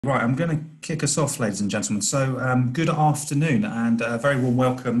Right, I'm going to kick us off, ladies and gentlemen. So, good afternoon and a very warm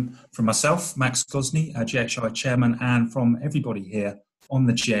welcome from myself, Max Gosney, GHI chairman, and from everybody here on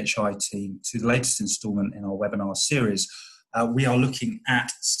the GHI team to the latest instalment in our webinar series. We are looking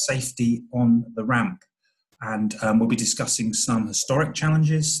at safety on the ramp, and we'll be discussing some historic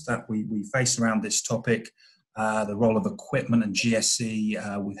challenges that we face around this topic, the role of equipment and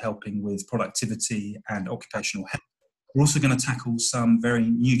GSE with helping with productivity and occupational health. We're also going to tackle some very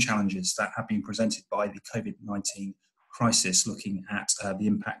new challenges that have been presented by the COVID-19 crisis, looking at the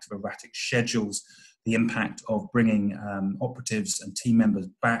impact of erratic schedules, the impact of bringing operatives and team members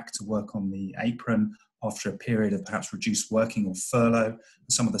back to work on the apron after a period of perhaps reduced working or furlough, and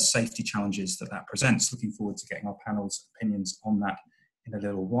some of the safety challenges that presents. Looking forward to getting our panel's opinions on that in a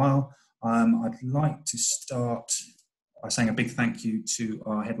little while. I'd like to start by saying a big thank you to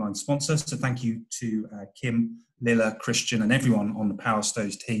our headline sponsors. So thank you to Kim, Lilla, Christian, and everyone on the Power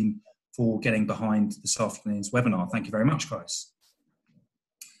Stoves team for getting behind this afternoon's webinar. Thank you very much, guys.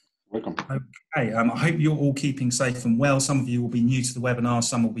 Welcome. Okay, I hope you're all keeping safe and well. Some of you will be new to the webinar,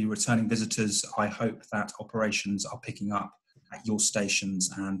 some will be returning visitors. I hope that operations are picking up at your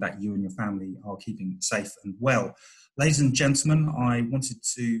stations and that you and your family are keeping safe and well. Ladies and gentlemen, I wanted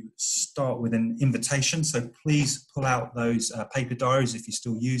to start with an invitation, so please pull out those paper diaries if you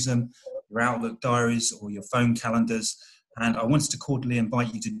still use them, your Outlook diaries or your phone calendars, and I wanted to cordially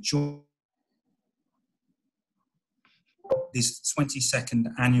invite you to join this 22nd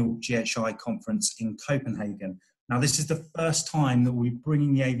annual GHI conference in Copenhagen. Now, this is the first time that we're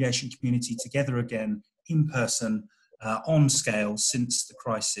bringing the aviation community together again in person on scale since the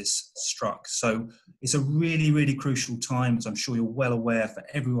crisis struck. So it's a really, really crucial time, as I'm sure you're well aware, for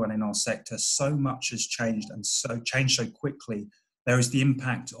everyone in our sector. So much has changed and changed so quickly. There is the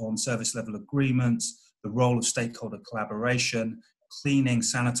impact on service level agreements, the role of stakeholder collaboration, cleaning,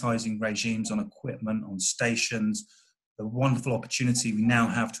 sanitizing regimes on equipment, on stations, the wonderful opportunity we now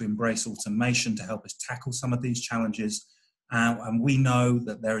have to embrace automation to help us tackle some of these challenges. And we know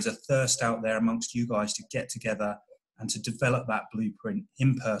that there is a thirst out there amongst you guys to get together and to develop that blueprint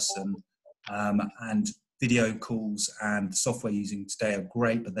in person, and video calls and software using today are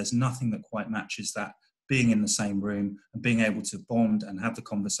great, but there's nothing that quite matches that being in the same room and being able to bond and have the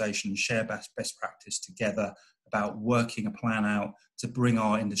conversation and share best practice together about working a plan out to bring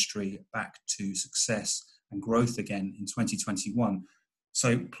our industry back to success and growth again in 2021.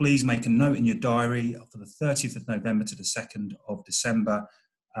 So please make a note in your diary for the 30th of November to the 2nd of December.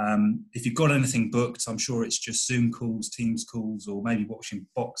 If you've got anything booked, I'm sure it's just Zoom calls, Teams calls, or maybe watching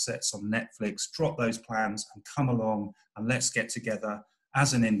box sets on Netflix. Drop those plans and come along and let's get together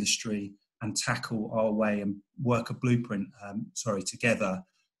as an industry and tackle our way and work a blueprint, together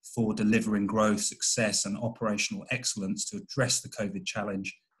for delivering growth, success, and operational excellence to address the COVID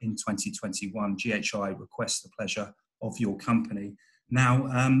challenge in 2021. GHI requests the pleasure of your company. Now,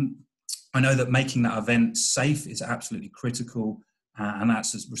 I know that making that event safe is absolutely critical. And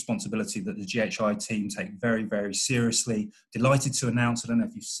that's a responsibility that the GHI team take very, very seriously. Delighted to announce, I don't know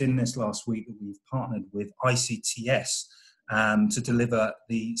if you've seen this last week, that we've partnered with ICTS to deliver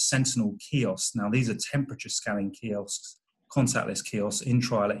the Sentinel kiosks. Now, these are temperature scanning kiosks, contactless kiosks in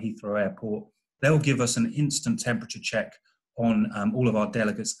trial at Heathrow Airport. They'll give us an instant temperature check on all of our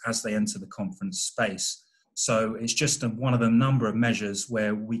delegates as they enter the conference space. So it's just one of a number of measures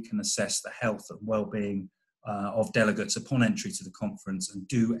where we can assess the health and well-being of delegates upon entry to the conference and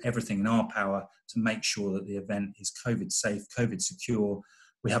do everything in our power to make sure that the event is COVID safe, COVID secure.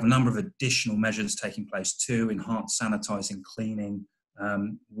 We have a number of additional measures taking place too, enhanced sanitizing, cleaning.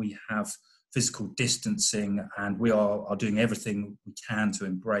 We have physical distancing, and we are doing everything we can to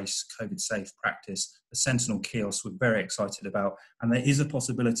embrace COVID safe practice. The Sentinel kiosks we're very excited about, and there is a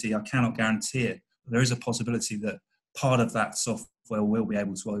possibility, I cannot guarantee it, but there is a possibility that part of that software will be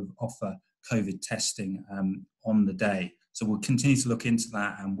able to offer COVID testing on the day. So we'll continue to look into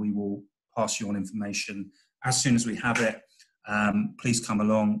that and we will pass you on information as soon as we have it. Please come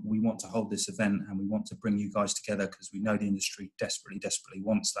along. We want to hold this event and we want to bring you guys together because we know the industry desperately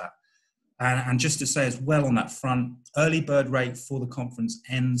wants that. And just to say as well on that front, early bird rate for the conference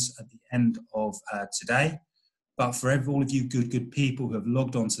ends at the end of today. But for all of you good people who have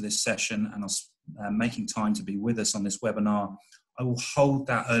logged on to this session and are making time to be with us on this webinar, I will hold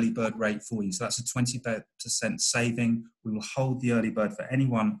that early bird rate for you. So that's a 20% saving. We will hold the early bird for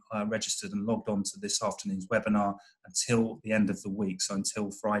anyone registered and logged on to this afternoon's webinar until the end of the week, so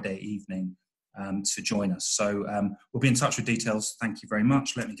until Friday evening to join us. So we'll be in touch with details. Thank you very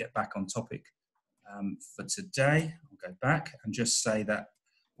much. Let me get back on topic for today. I'll go back and just say that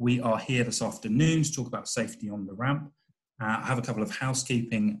we are here this afternoon to talk about safety on the ramp. I have a couple of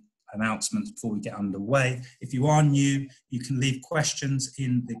housekeeping announcements before we get underway. If you are new, you can leave questions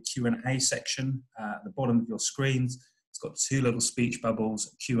in the Q&A section at the bottom of your screens. It's got two little speech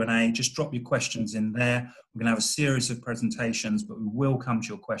bubbles, Q&A. Just drop your questions in there. We're going to have a series of presentations, but we will come to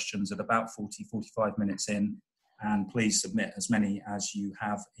your questions at about 40-45 minutes in. And please submit as many as you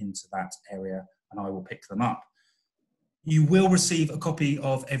have into that area, and I will pick them up. You will receive a copy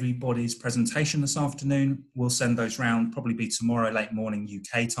of everybody's presentation this afternoon. We'll send those round, probably be tomorrow late morning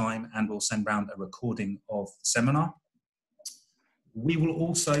UK time, and we'll send round a recording of the seminar. We will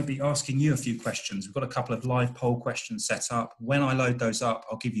also be asking you a few questions. We've got a couple of live poll questions set up. When I load those up,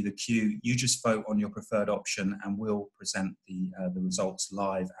 I'll give you the cue. You just vote on your preferred option and we'll present the results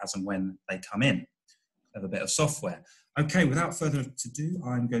live as and when they come in. Have a bit of software. Okay, without further ado,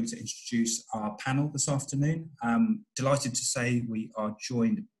 I'm going to introduce our panel this afternoon. Delighted to say we are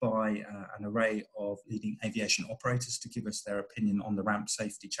joined by an array of leading aviation operators to give us their opinion on the ramp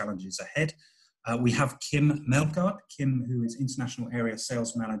safety challenges ahead. We have Kim Melgaard, Kim, who is International Area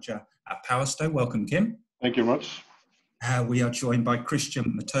Sales Manager at Powerstow. Welcome, Kim. Thank you very much. We are joined by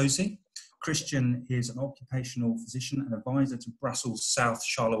Christian Matosi. Christian is an occupational physician and advisor to Brussels South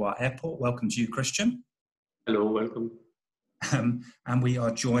Charleroi Airport. Welcome to you, Christian. Hello, welcome. And we are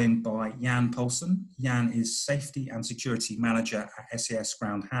joined by Jan Poulsen. Jan is Safety and Security Manager at SAS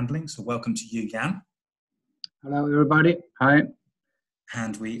Ground Handling. So welcome to you, Jan. Hello, everybody. Hi.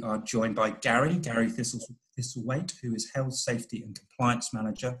 And we are joined by Gary Thistlethwaite, who is Health, Safety and Compliance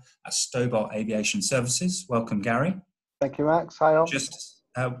Manager at Stobart Aviation Services. Welcome, Gary. Thank you, Max. Hi, all.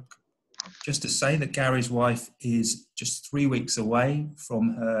 Just to say that Gary's wife is just 3 weeks away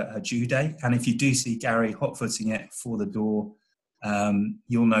from her due date. And if you do see Gary hot-footing it for the door,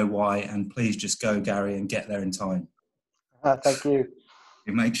 you'll know why. And please just go, Gary, and get there in time. Thank you.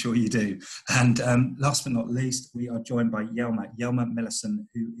 Make sure you do. And last but not least, we are joined by Jelmer Mellison,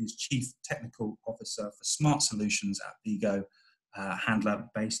 who is Chief Technical Officer for Smart Solutions at Vigo, handler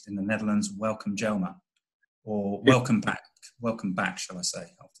based in the Netherlands. Welcome, Jelmer. Or welcome back, shall I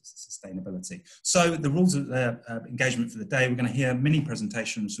say, after sustainability. So the rules of engagement for the day, we're going to hear mini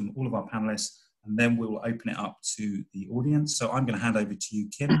presentations from all of our panelists, and then we will open it up to the audience. So I'm going to hand over to you,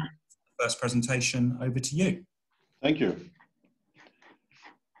 Kim. First presentation, over to you. Thank you.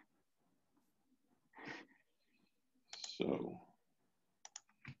 So,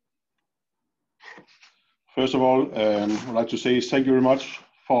 first of all, I'd like to say thank you very much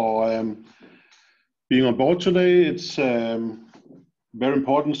for being on board today. It's a very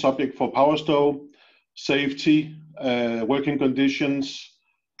important subject for Powerstow. Safety, working conditions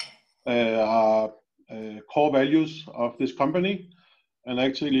are core values of this company, and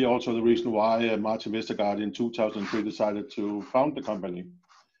actually also the reason why Martin Vestergaard in 2003 decided to found the company.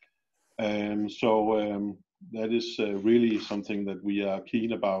 That is really something that we are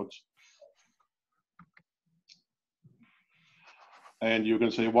keen about. And you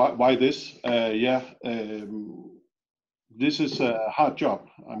can say, why this? This is a hard job.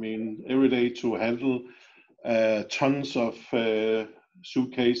 I mean, every day to handle tons of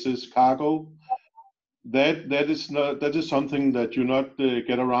suitcases, cargo. That is something that you not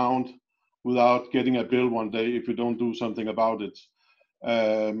get around without getting a bill one day if you don't do something about it.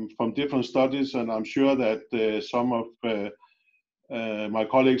 From different studies, and I'm sure that some of my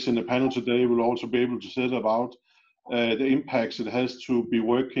colleagues in the panel today will also be able to say about the impacts it has to be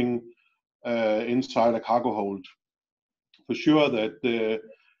working inside a cargo hold. For sure that the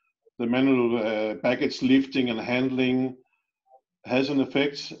manual baggage lifting and handling has an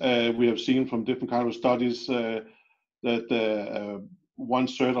effect. We have seen from different kind of studies that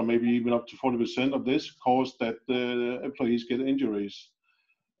 1/3 or maybe even up to 40% of this cause that employees get injuries.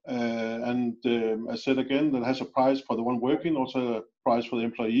 I said again, that has a price for the one working, also a price for the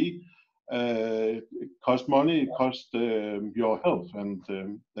employee. It costs money, it costs your health, and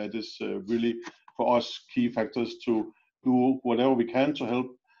that is really for us key factors to do whatever we can to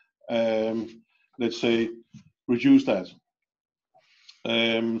help, let's say, reduce that.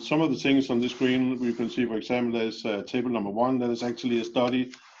 Some of the things on the screen we can see, for example, there's table number 1. That is actually a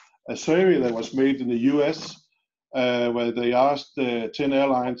study, a survey that was made in the US, where they asked 10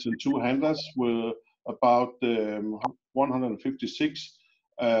 airlines and 2 handlers with about 156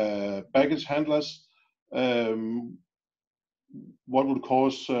 baggage handlers, what would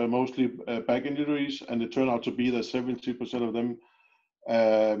cause mostly back injuries, and it turned out to be that 70% of them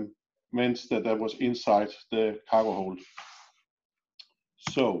meant that was inside the cargo hold.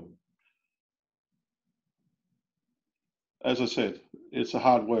 So, as I said, it's a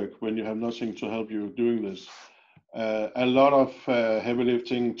hard work when you have nothing to help you doing this. A lot of heavy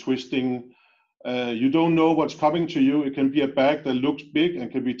lifting, twisting, You don't know what's coming to you. It can be a bag that looks big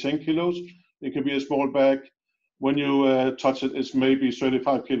and can be 10 kilos. It can be a small bag. When you touch it, it's maybe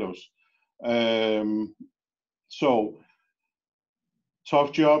 35 kilos. So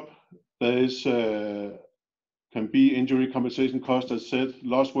tough job. There is can be injury compensation cost, as said,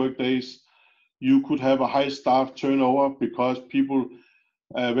 lost work days. You could have a high staff turnover because people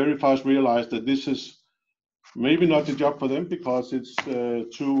very fast realize that this is maybe not the job for them because it's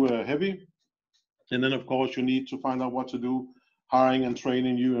too heavy. And then, of course, you need to find out what to do, hiring and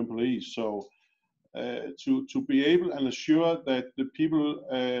training new employees. So to be able and assure that the people,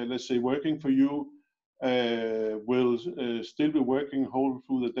 let's say, working for you will still be working whole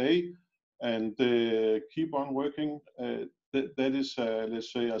through the day and keep on working, that is,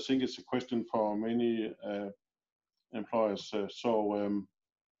 let's say, I think it's a question for many employers.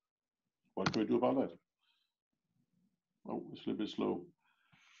 What can we do about that? Oh, it's a little bit slow.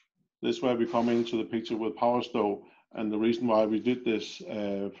 This is where we come into the picture with PowerStow, and the reason why we did this.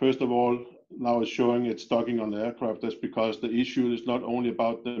 First of all, now it's showing it's docking on the aircraft. That's because the issue is not only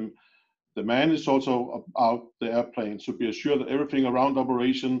about the man, it's also about the airplane. So be assured that everything around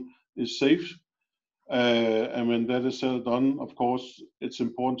operation is safe. And when that is said and done, of course, it's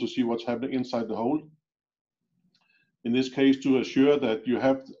important to see what's happening inside the hold. In this case, to assure that you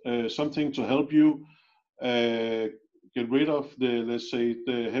have something to help you get rid of the, let's say,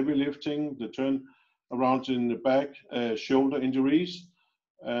 the heavy lifting, the turn around in the back, shoulder injuries.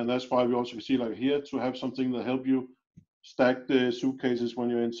 And that's why we also see, like here, to have something that help you stack the suitcases when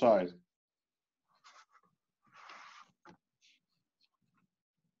you're inside.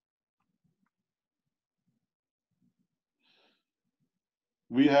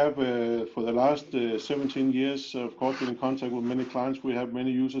 We have, for the last 17 years, of course, been in contact with many clients. We have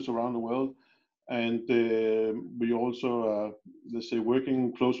many users around the world. And we also, let's say,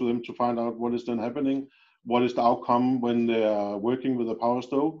 working close with them to find out what is then happening, what is the outcome when they are working with a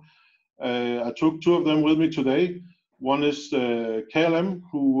PowerStow. I took two of them with me today. One is KLM,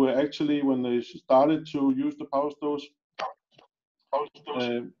 who actually, when they started to use the PowerStows,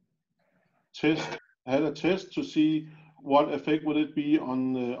 had a test to see what effect would it be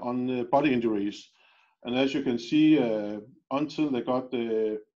on body injuries. And as you can see, until they got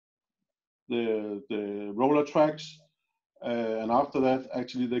the roller tracks, and after that,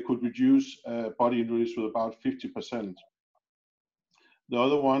 actually, they could reduce body injuries with about 50%. The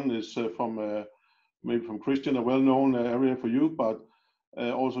other one is from maybe from Christian, a well-known area for you, but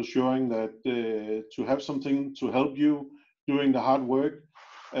also showing that to have something to help you doing the hard work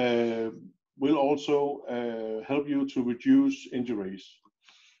will also help you to reduce injuries.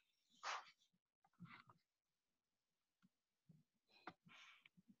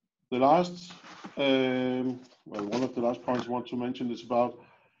 The last, well, one of the last points I want to mention is about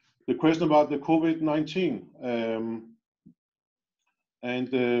the question about the COVID-19,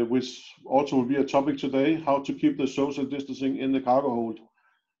 and which also will be a topic today, how to keep the social distancing in the cargo hold.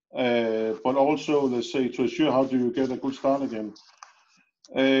 But also, let's say, to assure how do you get a good start again.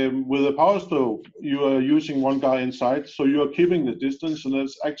 With a PowerStow, you are using one guy inside, so you are keeping the distance, and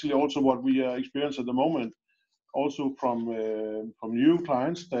that's actually also what we experience at the moment, also from new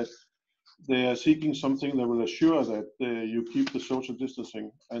clients, that they are seeking something that will assure that you keep the social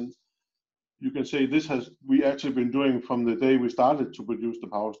distancing. And you can say this has we actually been doing from the day we started to produce the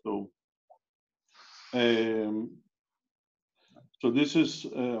PowerStow. So this is,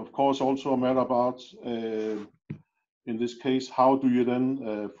 of course, also a matter about, in this case, how do you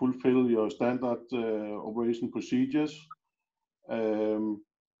then fulfill your standard operation procedures,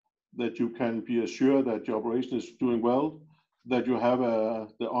 that you can be assured that your operation is doing well, that you have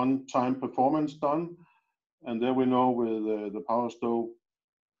the on-time performance done. And there we know with the PowerStow,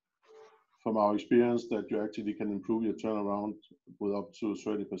 from our experience, that you actually can improve your turnaround with up to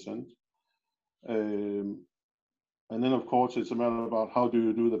 30%. And then, of course, it's a matter about how do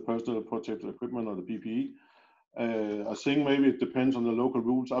you do the personal protective equipment or the PPE. I think maybe it depends on the local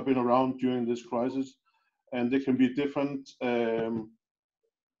rules. I've been around during this crisis, and there can be different,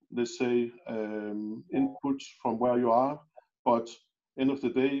 let's say, inputs from where you are. But end of the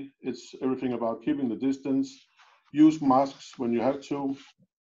day, it's everything about keeping the distance, use masks when you have to,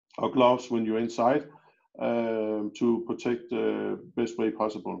 or gloves when you're inside, to protect the best way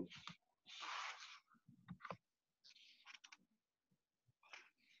possible.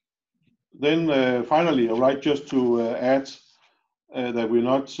 Then finally, right, just to add that we're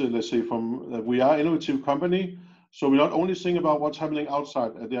not, let's say, that we are an innovative company, so we're not only thinking about what's happening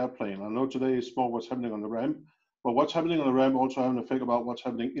outside at the airplane. I know today is more what's happening on the ramp, but what's happening on the ramp also have an effect about what's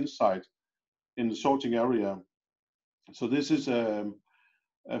happening inside in the sorting area. So this is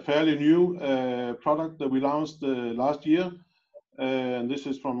a fairly new product that we launched last year. And this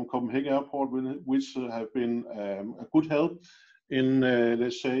is from Copenhagen Airport, which have been a good help in,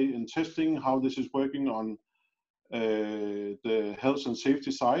 let's say, in testing how this is working on the health and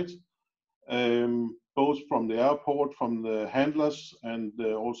safety side, both from the airport, from the handlers, and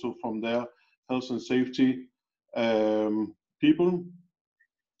also from their health and safety people.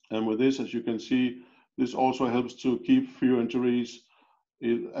 And with this, as you can see, this also helps to keep fewer injuries.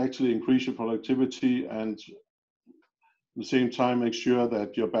 It actually increases your productivity, and at the same time make sure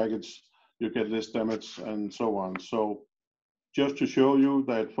that your baggage, you get less damage and so on. So just to show you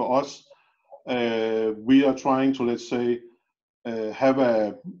that for us, we are trying to, let's say, have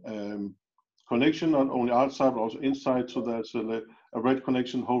a connection not only outside but also inside, so there's a red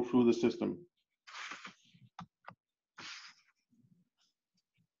connection whole through the system.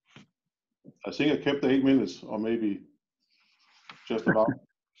 I think I kept the 8 minutes, or maybe just about.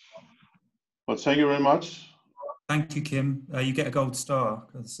 But thank you very much. Thank you, Kim. You get a gold star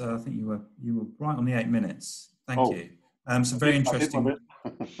because I think you were right on the 8 minutes. Thank you. So very interesting.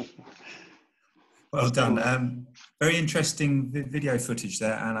 Well done. Very interesting video footage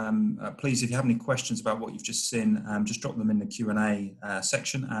there, and please, if you have any questions about what you've just seen, just drop them in the Q&A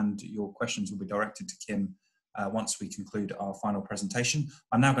section, and your questions will be directed to Kim once we conclude our final presentation.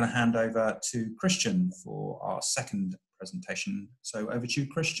 I'm now going to hand over to Christian for our second presentation. So over to you,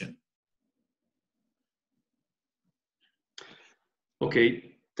 Christian.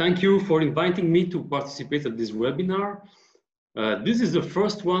 Okay, thank you for inviting me to participate at this webinar. This is the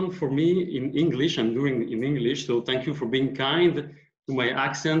first one for me in English. I'm doing in English, so thank you for being kind to my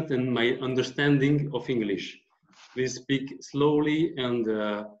accent and my understanding of English. Please speak slowly and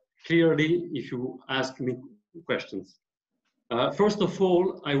clearly if you ask me questions. First of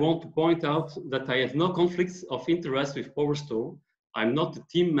all, I want to point out that I have no conflicts of interest with PowerStore. I'm not a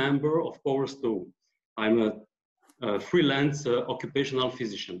team member of PowerStore. I'm a freelance occupational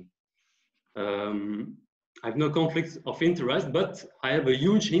physician. I have no conflicts of interest, but I have a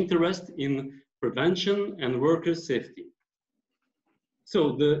huge interest in prevention and worker safety.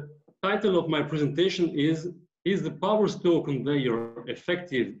 So the title of my presentation is the PowerStore conveyor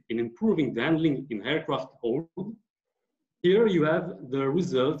effective in improving the handling in aircraft hold? Here you have the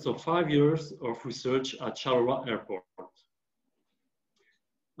results of 5 years of research at Charleroi Airport.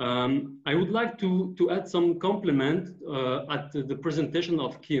 I would like to add some compliment at the presentation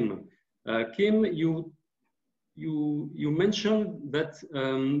of Kim. Kim, you mentioned that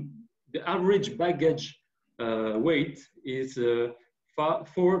the average baggage weight is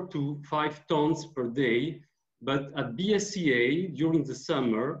 4 to 5 tons per day, but at BSCA during the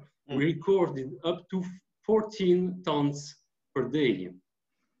summer, we recorded up to 14 tons per day.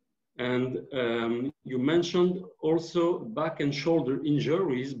 And you mentioned also back and shoulder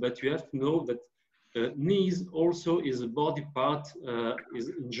injuries, but you have to know that knees also is a body part is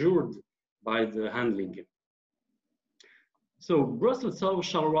injured by the handling. So Brussels South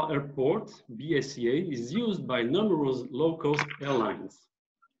Charleroi Airport, BSCA, is used by numerous low-cost airlines.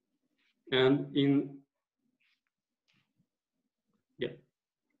 And in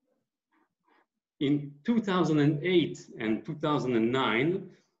 2008 and 2009,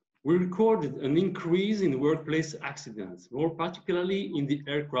 we recorded an increase in workplace accidents, more particularly in the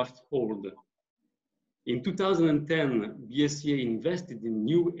aircraft hold. In 2010, BSCA invested in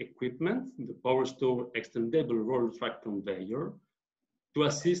new equipment, the PowerStore extendable roller track conveyor, to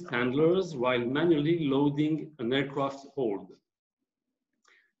assist handlers while manually loading an aircraft hold.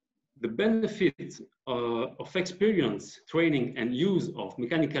 The benefit of experience, training, and use of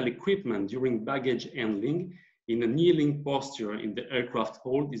mechanical equipment during baggage handling in a kneeling posture in the aircraft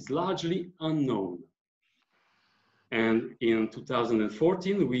hold is largely unknown. And in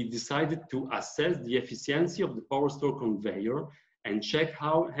 2014, we decided to assess the efficiency of the PowerStore conveyor and check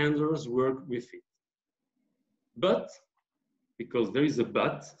how handlers work with it. But, because there is a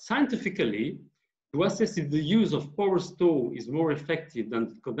but, scientifically, to assess if the use of PowerStore is more effective than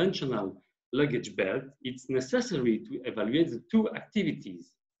the conventional luggage belt, it's necessary to evaluate the two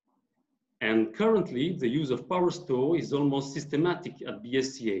activities. And currently, the use of PowerStore is almost systematic at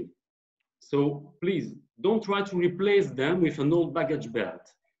BSCA. So please, don't try to replace them with an old baggage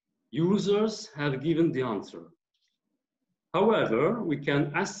belt. Users have given the answer. However, we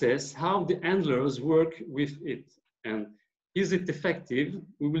can assess how the handlers work with it. And is it effective?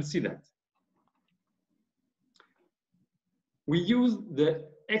 We will see that. We use the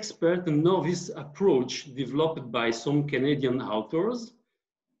expert and novice approach developed by some Canadian authors.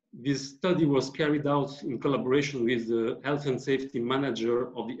 This study was carried out in collaboration with the health and safety manager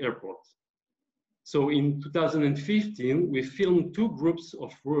of the airport. So in 2015, we filmed 2 groups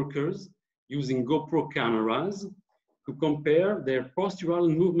of workers using GoPro cameras to compare their postural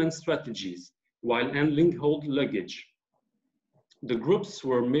and movement strategies while handling hold luggage. The groups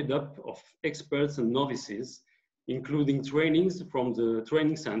were made up of experts and novices, including trainings from the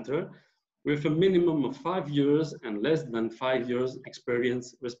training center, with a minimum of 5 years and less than 5 years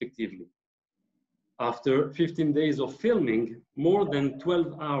experience, respectively. After 15 days of filming, more than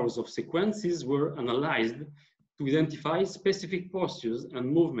 12 hours of sequences were analyzed to identify specific postures and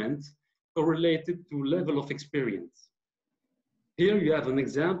movements correlated to level of experience. Here you have an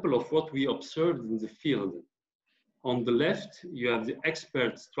example of what we observed in the field. On the left, you have the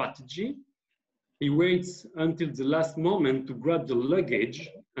expert strategy. He waits until the last moment to grab the luggage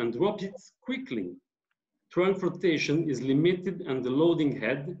and drop it quickly. Trunk rotation is limited and the loading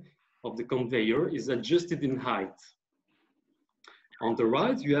head of the conveyor is adjusted in height. On the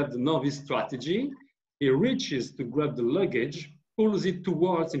right, you have the novice strategy. He reaches to grab the luggage, pulls it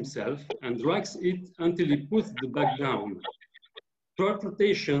towards himself, and drags it until he puts the bag down. Trunk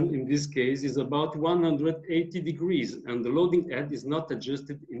rotation in this case is about 180 degrees, and the loading head is not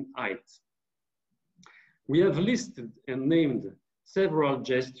adjusted in height. We have listed and named several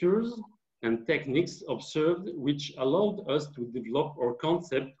gestures and techniques observed which allowed us to develop our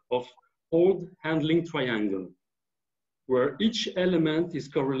concept of hold handling triangle, where each element is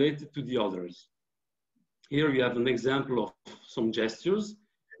correlated to the others. Here you have an example of some gestures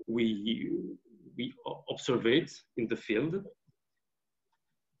we observed in the field.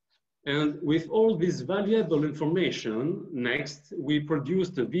 And with all this valuable information, next, we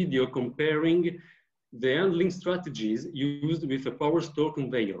produced a video comparing the handling strategies used with a power store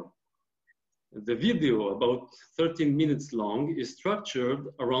conveyor. The video, about 13 minutes long, is structured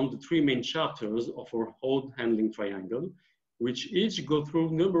around the 3 main chapters of our hold handling triangle, which each go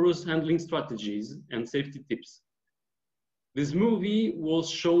through numerous handling strategies and safety tips. This movie was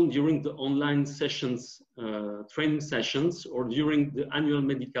shown during the online sessions, training sessions, or during the annual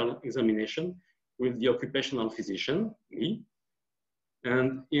medical examination with the occupational physician, me.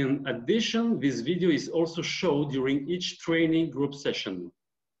 And in addition, this video is also shown during each training group session.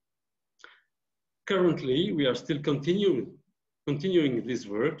 Currently, we are still continuing this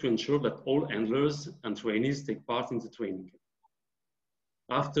work to ensure that all handlers and trainees take part in the training.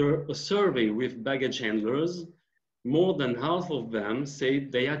 After a survey with baggage handlers, more than half of them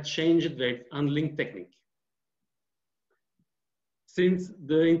said they had changed their handling technique. Since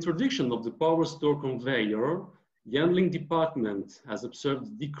the introduction of the power store conveyor, the handling department has observed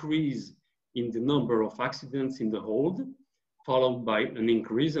a decrease in the number of accidents in the hold, followed by an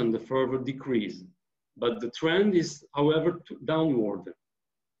increase and a further decrease. But the trend is, however, downward.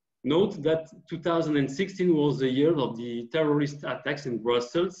 Note that 2016 was the year of the terrorist attacks in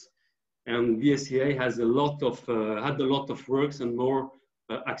Brussels, and VSEA has had a lot of works and more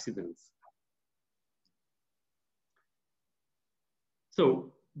accidents.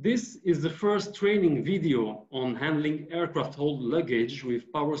 So this is the first training video on handling aircraft hold luggage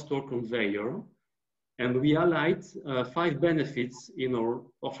with power store conveyor, and we highlight 5 benefits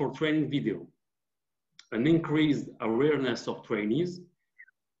of our training video. An increased awareness of trainees,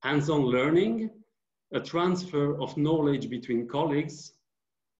 hands-on learning, a transfer of knowledge between colleagues,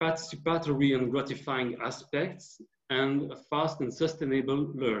 participatory and gratifying aspects, and a fast and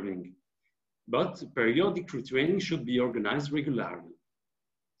sustainable learning. But periodic retraining should be organized regularly.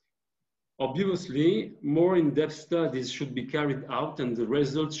 Obviously, more in-depth studies should be carried out and the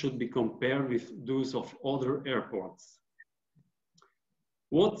results should be compared with those of other airports.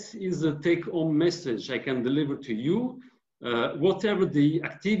 What is the take-home message I can deliver to you? Whatever the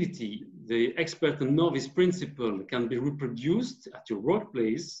activity, the expert and novice principle can be reproduced at your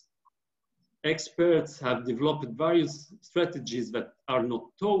workplace. Experts have developed various strategies that are not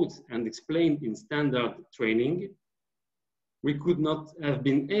taught and explained in standard training. We could not have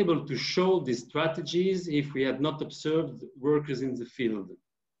been able to show these strategies if we had not observed workers in the field.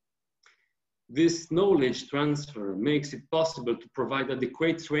 This knowledge transfer makes it possible to provide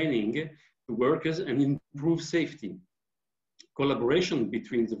adequate training to workers and improve safety. Collaboration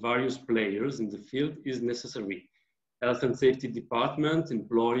between the various players in the field is necessary. Health and safety department,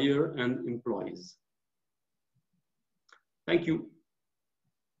 employer, and employees. Thank you.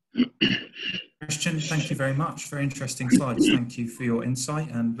 Christian, thank you very much. Very interesting slides. Thank you for your insight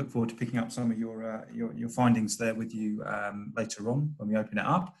and look forward to picking up some of your findings there with you later on when we open it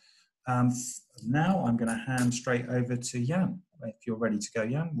up. Now I'm going to hand straight over to Jan. If you're ready to go,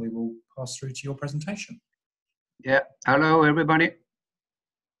 Jan, we will pass through to your presentation. Yeah, hello everybody.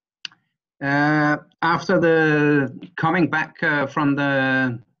 After the coming back from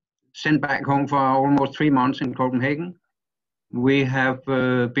the sent back home for almost 3 months in Copenhagen. We have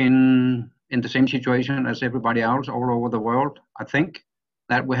been in the same situation as everybody else all over the world. I think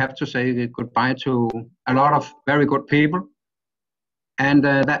that we have to say goodbye to a lot of very good people. And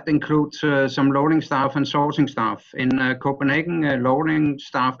that includes some loading staff and sorting staff. In Copenhagen, loading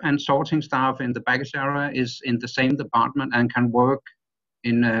staff and sorting staff in the baggage area is in the same department and can work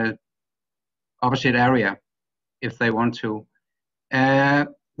in opposite area if they want to.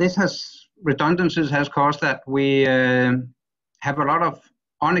 Redundancies has caused that we have a lot of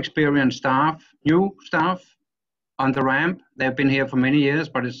unexperienced staff, new staff on the ramp. They've been here for many years,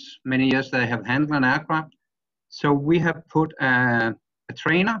 but it's many years they have handled an aircraft. So we have put a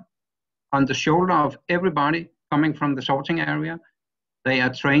trainer on the shoulder of everybody coming from the sorting area. They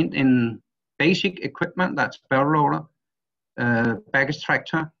are trained in basic equipment, that's barrel loader, baggage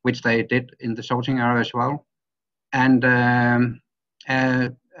tractor, which they did in the sorting area as well, and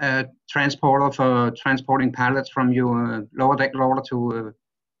a transporter for transporting pallets from your lower deck loader to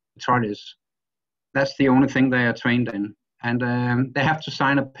trolleys. That's the only thing they are trained in. And they have to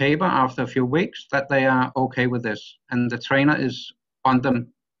sign a paper after a few weeks that they are okay with this. And the trainer is on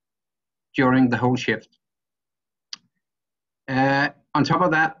them during the whole shift. On top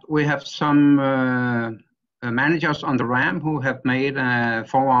of that, we have some managers on the ramp who have made a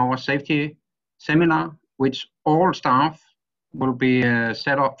 4-hour safety seminar, which all staff will be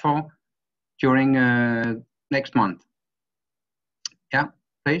set up for during next month. Yeah,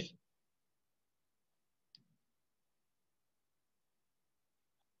 please.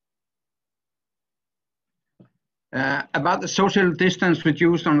 About the social distance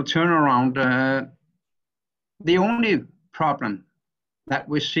reduced on the turnaround, the only problem that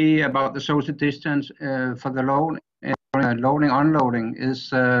we see about the social distance for the loading, unloading is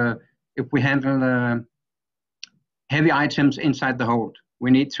if we handle heavy items inside the hold. We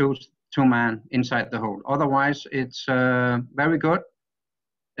need two man inside the hold. Otherwise, it's very good.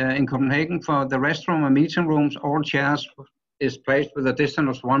 In Copenhagen, for the restroom and meeting rooms, all chairs is placed with a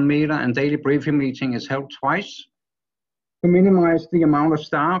distance of 1 meter, and daily briefing meeting is held twice. To minimize the amount of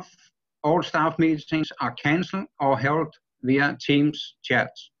staff, all staff meetings are cancelled or held via Teams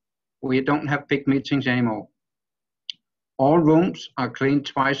chats. We don't have big meetings anymore. All rooms are cleaned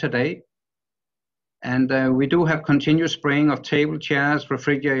twice a day. And we do have continuous spraying of table, chairs,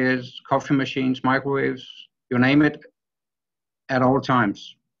 refrigerators, coffee machines, microwaves, you name it, at all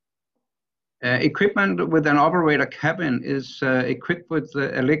times. Equipment with an operator cabin is equipped with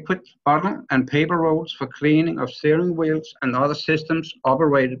a liquid bottle and paper rolls for cleaning of steering wheels and other systems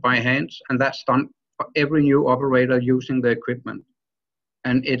operated by hands, and that's done for every new operator using the equipment.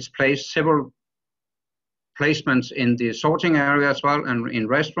 And it's placed several placements in the sorting area as well, and in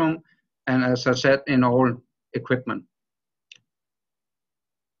restroom, and as I said, in all equipment.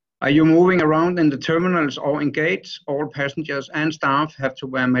 Are you moving around in the terminals or in gates? All passengers and staff have to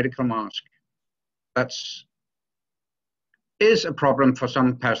wear medical masks. That is a problem for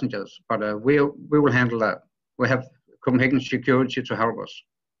some passengers, but we will handle that. We have Copenhagen security to help us.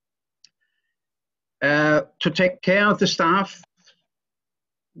 To take care of the staff,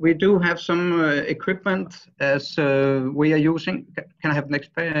 we do have some equipment as we are using. Can I have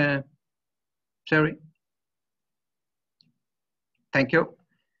next page, Sherry? Thank you.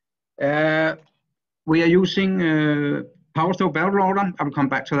 We are using power stove barrel loader. I will come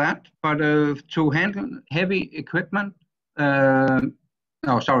back to that. But to handle heavy equipment,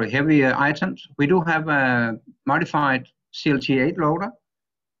 heavy items, we do have a modified CLT8 loader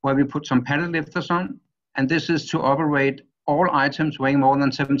where we put some panel lifters on, and this is to operate all items weighing more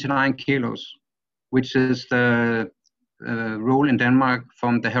than 79 kilos, which is the rule in Denmark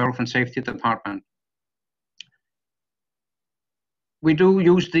from the Health and Safety Department. We do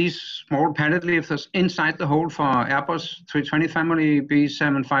use these small pallet lifters inside the hold for Airbus 320 family,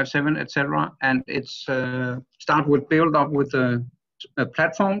 B757, etc. And it's start with build up with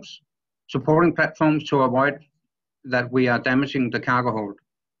platforms, supporting platforms to avoid that we are damaging the cargo hold,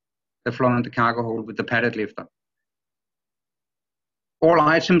 the floor in the cargo hold with the pallet lifter. All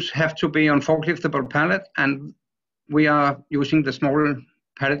items have to be on forkliftable pallet, and we are using the small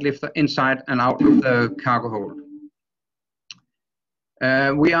pallet lifter inside and out of the cargo hold.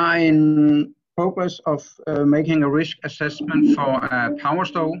 We are in progress of making a risk assessment for a power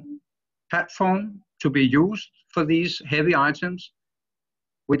stove platform to be used for these heavy items,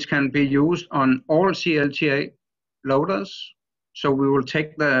 which can be used on all CLTA loaders. So we will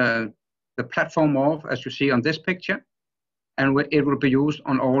take the platform off, as you see on this picture, and it will be used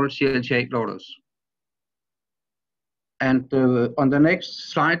on all CLTA loaders. And on the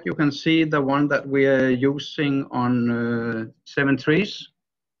next slide, you can see the one that we are using on 73s.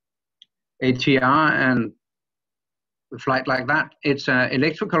 ATR and a flight like that, it's an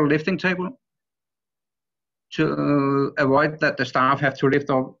electrical lifting table to avoid that the staff have to lift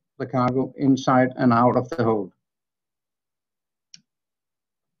up the cargo inside and out of the hold.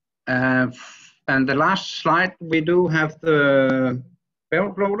 And the last slide, we do have the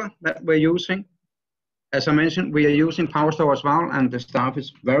belt loader that we're using. As I mentioned, we are using power stow as well, and the staff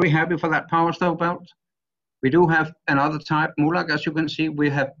is very happy for that power stow belt. We do have another type, Mulag, as you can see. We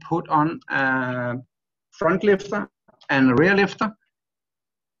have put on a front lifter and a rear lifter,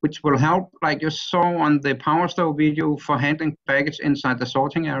 which will help, like you saw on the power stow video, for handling baggage inside the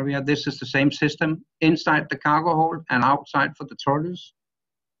sorting area. This is the same system inside the cargo hold and outside for the trolleys.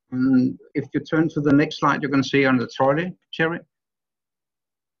 And if you turn to the next slide, you can see on the trolley, Cherry,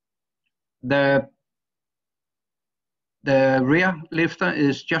 the rear lifter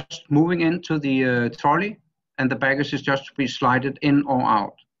is just moving into the trolley, and the baggage is just to be slided in or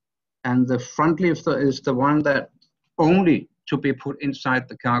out. And the front lifter is the one that only to be put inside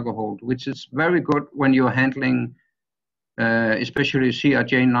the cargo hold, which is very good when you're handling, especially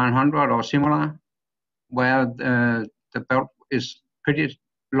CRJ 900 or similar, where the belt is pretty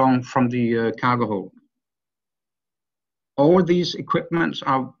long from the cargo hold. All these equipments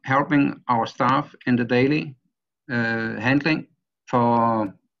are helping our staff in the daily handling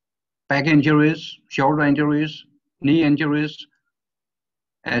for back injuries, shoulder injuries, knee injuries,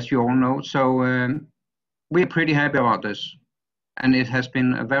 as you all know. So we're pretty happy about this. And it has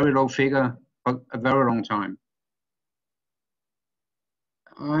been a very low figure for a very long time.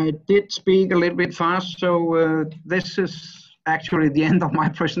 I did speak a little bit fast, so this is actually the end of my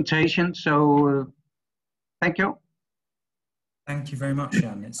presentation. So thank you. Thank you very much,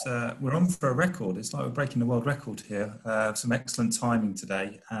 Jan. It's we're on for a record. It's like we're breaking the world record here. Some excellent timing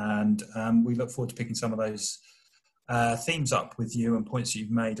today, and we look forward to picking some of those themes up with you and points that you've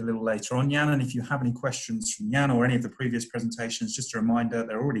made a little later on, Jan. And if you have any questions from Jan or any of the previous presentations, just a reminder,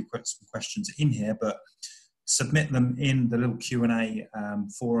 there are already some questions in here, but submit them in the little Q&A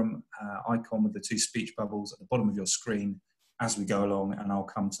forum icon with the two speech bubbles at the bottom of your screen as we go along, and I'll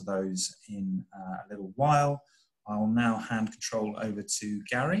come to those in a little while. I'll now hand control over to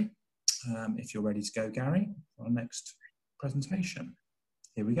Gary. If you're ready to go, Gary, for our next presentation.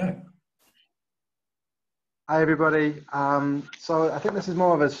 Here we go. Hi, everybody. So I think this is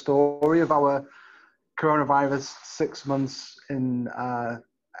more of a story of our coronavirus 6 months in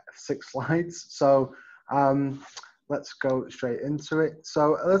 6 slides. So let's go straight into it.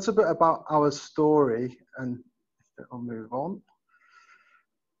 So a little bit about our story, and I'll move on.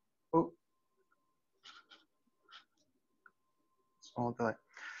 Oh. Small delay.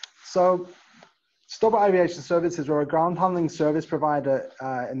 So Stobart Aviation Services, we're a ground handling service provider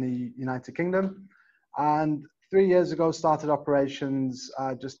in the United Kingdom. And 3 years ago, started operations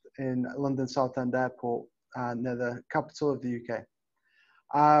just in London Southend Airport, near the capital of the UK.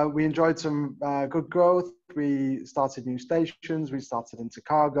 We enjoyed some good growth. We started new stations. We started into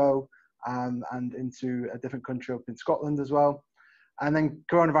cargo and into a different country up in Scotland as well. And then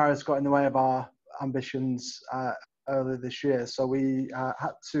coronavirus got in the way of our ambitions earlier this year. So we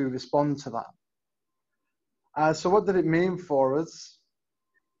had to respond to that. So what did it mean for us?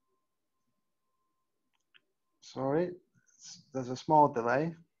 Sorry, there's a small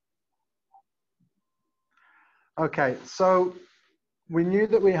delay. Okay, so we knew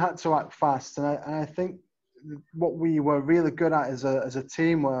that we had to act fast, and I think what we were really good at as a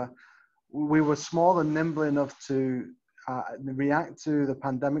team were we were small and nimble enough to react to the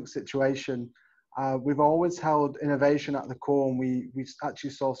pandemic situation. We've always held innovation at the core, and we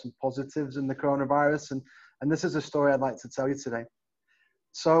actually saw some positives in the coronavirus, and this is a story I'd like to tell you today.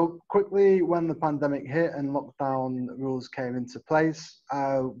 So quickly, when the pandemic hit and lockdown rules came into place,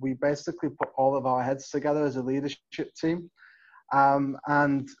 we basically put all of our heads together as a leadership team,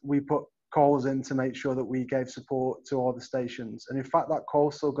 and we put calls in to make sure that we gave support to all the stations. And in fact, that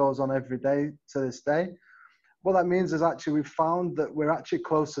call still goes on every day to this day. What that means is actually we've found that we're actually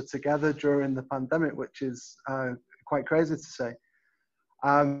closer together during the pandemic, which is quite crazy to say.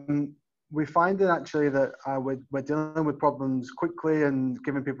 We're finding actually that we're dealing with problems quickly and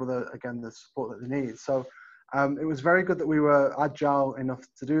giving people the support that they need. So it was very good that we were agile enough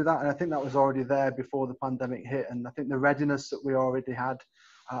to do that. And I think that was already there before the pandemic hit. And I think the readiness that we already had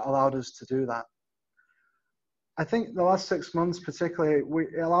allowed us to do that. I think the last 6 months particularly,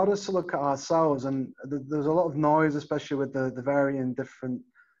 it allowed us to look at ourselves, and there's a lot of noise, especially with the varying different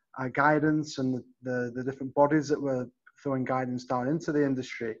guidance and the different bodies that were throwing guidance down into the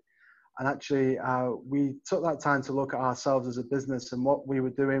industry. And actually, we took that time to look at ourselves as a business and what we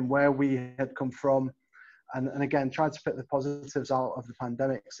were doing, where we had come from, and again, tried to pick the positives out of the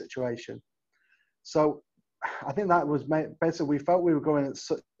pandemic situation. So I think that was basically, we felt we were going at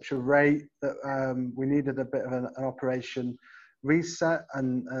such a rate that we needed a bit of an operation reset,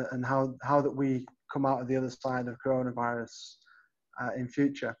 and how that we come out of the other side of coronavirus in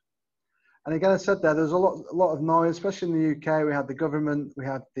future. And again, I said there's a lot of noise, especially in the UK. We had the government, we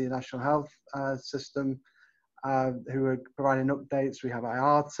had the National Health System who were providing updates. We have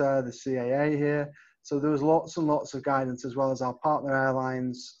IATA, the CAA here. So there was lots and lots of guidance, as well as our partner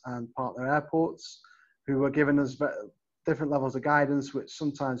airlines and partner airports, who were giving us different levels of guidance, which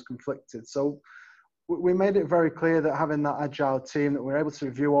sometimes conflicted. So we made it very clear that having that agile team, that we're able to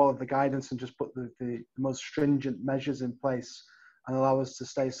review all of the guidance and just put the most stringent measures in place and allow us to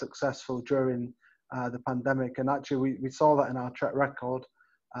stay successful during the pandemic. And actually, we saw that in our track record,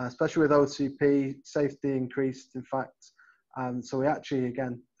 especially with OTP, safety increased, in fact. So we actually,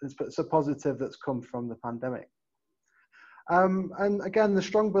 again, it's a positive that's come from the pandemic. And again, the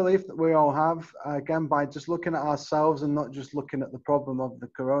strong belief that we all have, again, by just looking at ourselves and not just looking at the problem of the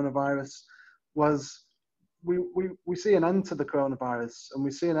coronavirus, was we see an end to the coronavirus, and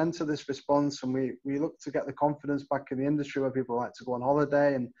we see an end to this response, and we look to get the confidence back in the industry, where people like to go on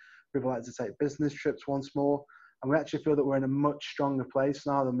holiday and people like to take business trips once more. And we actually feel that we're in a much stronger place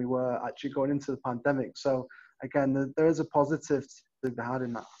now than we were actually going into the pandemic. So again, there is a positive to be had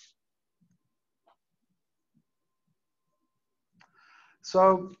in that.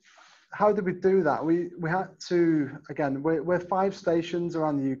 So how did we do that? We had to, again, we're 5 stations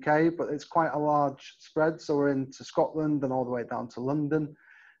around the UK, but it's quite a large spread. So we're into Scotland and all the way down to London.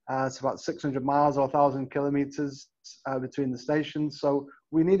 It's about 600 miles or 1,000 kilometers between the stations. So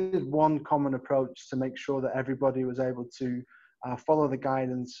we needed one common approach to make sure that everybody was able to follow the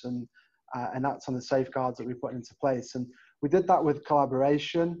guidance and act on the safeguards that we put into place. And we did that with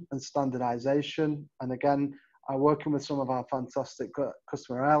collaboration and standardization. And again, working with some of our fantastic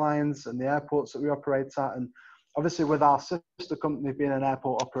customer airlines and the airports that we operate at. And obviously with our sister company being an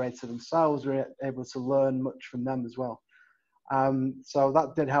airport operator themselves, we're able to learn much from them as well. So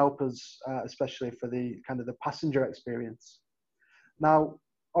that did help us, especially for the kind of the passenger experience. Now,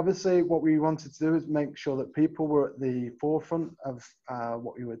 obviously what we wanted to do is make sure that people were at the forefront of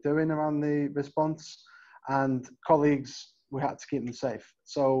what we were doing around the response, and colleagues, we had to keep them safe.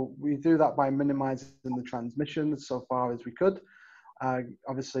 So we do that by minimizing the transmission so far as we could.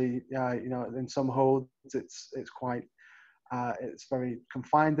 Obviously, you know, in some holds, it's quite, it's very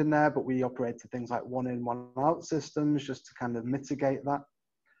confined in there, but we operated things like 1 in, 1 out systems just to kind of mitigate that.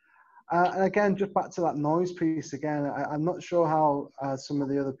 And again, just back to that noise piece again, I'm not sure how some of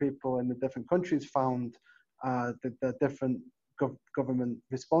the other people in the different countries found the different government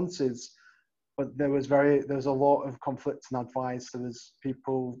responses. But there was a lot of conflicting advice. There was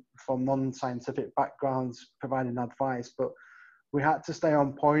people from non-scientific backgrounds providing advice, but we had to stay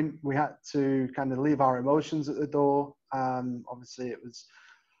on point. We had to kind of leave our emotions at the door. Obviously it was,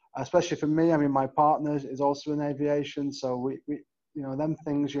 especially for me, I mean, my partner is also in aviation. So we you know, them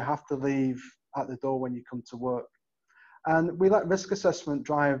things you have to leave at the door when you come to work. And we let risk assessment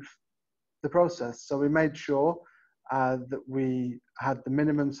drive the process. So we made sure that we had the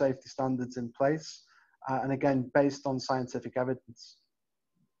minimum safety standards in place, and again, based on scientific evidence.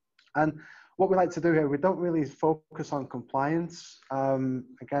 And what we like to do here, we don't really focus on compliance.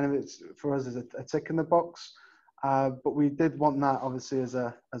 Again, it's for us as a tick in the box, but we did want that obviously as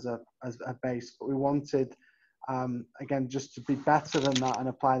a base. But we wanted, again, just to be better than that and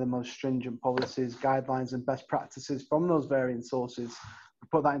apply the most stringent policies, guidelines, and best practices from those varying sources. We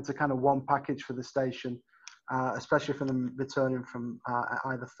put that into kind of one package for the station. Especially for them returning from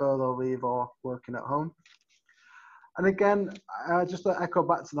either furlough leave or working at home. And again, just to echo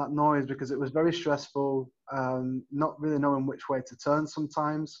back to that noise, because it was very stressful, not really knowing which way to turn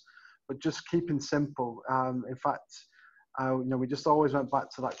sometimes, but just keeping simple. In fact, you know, we just always went back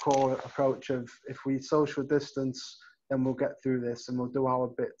to that core approach of, if we social distance, then we'll get through this and we'll do our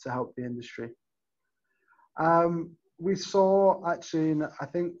bit to help the industry. We saw actually, I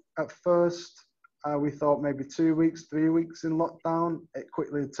think at first, we thought maybe 2 weeks, 3 weeks in lockdown. It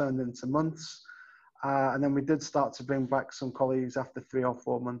quickly turned into months. And then we did start to bring back some colleagues after 3 or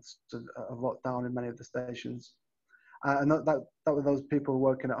 4 months of lockdown in many of the stations. And that were those people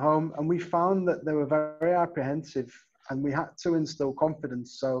working at home. And we found that they were very apprehensive, and we had to instill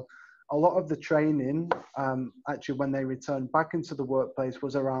confidence. So a lot of the training, actually, when they returned back into the workplace,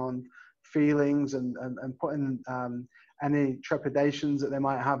 was around feelings and putting any trepidations that they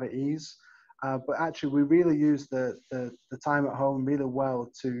might have at ease. But actually, we really used the time at home really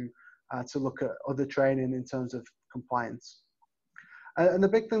well to look at other training in terms of compliance. And the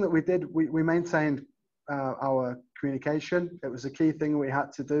big thing that we did, we maintained our communication. It was a key thing we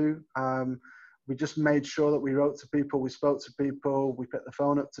had to do. We just made sure that we wrote to people, we spoke to people, we picked the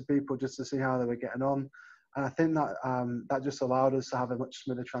phone up to people just to see how they were getting on. And I think that that just allowed us to have a much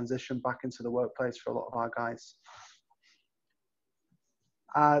smoother transition back into the workplace for a lot of our guys.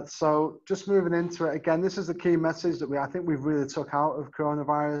 So just moving into it again, this is the key message that I think we've really took out of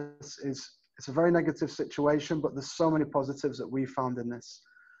coronavirus is it's a very negative situation, but there's so many positives that we found in this.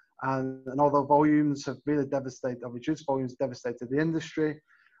 And although volumes have really devastated, or reduced volumes devastated the industry,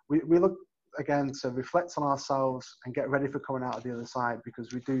 we look again to reflect on ourselves and get ready for coming out of the other side,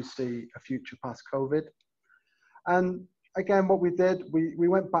 because we do see a future past COVID. And again, what we did, we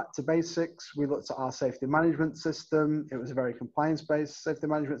went back to basics. We looked at our safety management system. It was a very compliance-based safety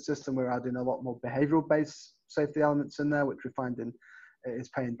management system. We're adding a lot more behavioral-based safety elements in there, which we're finding is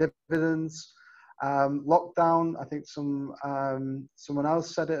paying dividends. Lockdown, I think someone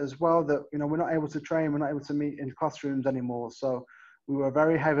else said it as well, that we're not able to train, we're not able to meet in classrooms anymore. So we were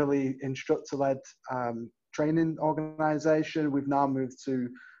very heavily instructor-led training organization. We've now moved to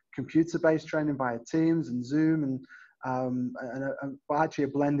computer-based training via Teams and Zoom, but actually a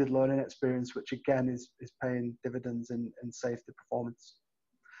blended learning experience, which again is paying dividends in safety performance.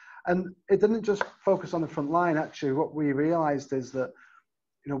 And it didn't just focus on the front line. Actually, what we realized is that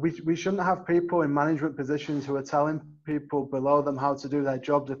we shouldn't have people in management positions who are telling people below them how to do their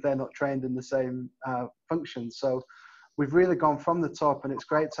jobs if they're not trained in the same functions. So we've really gone from the top, and it's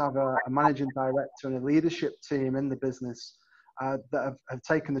great to have a managing director and a leadership team in the business that have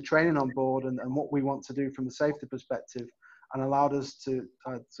taken the training on board and what we want to do from a safety perspective, and allowed us to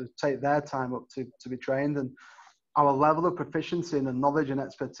take their time up to be trained. And our level of proficiency and the knowledge and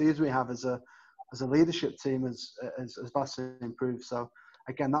expertise we have as a leadership team has vastly improved. So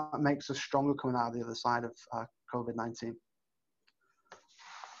again, that makes us stronger coming out of the other side of COVID-19.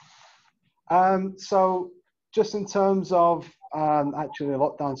 So just in terms of actually the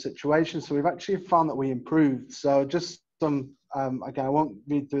lockdown situation, so we've actually found that we improved. So just some, again, I won't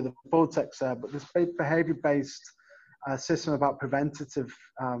read through the full text there, but this behavior-based system about preventative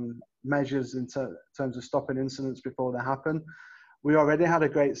measures in terms of stopping incidents before they happen. We already had a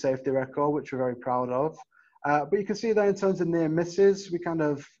great safety record, which we're very proud of. But you can see there in terms of near misses, we kind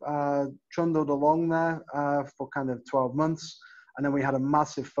of trundled along there for kind of 12 months. And then we had a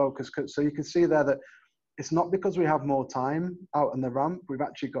massive focus. So you can see there that it's not because we have more time out on the ramp. We've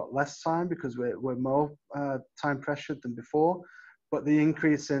actually got less time because we're more time pressured than before. But the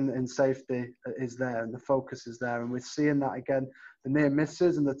increase in safety is there, and the focus is there. And we're seeing that again, the near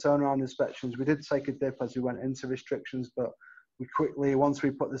misses and the turnaround inspections. We did take a dip as we went into restrictions, but we quickly, once we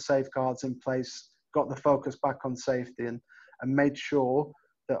put the safeguards in place, got the focus back on safety and made sure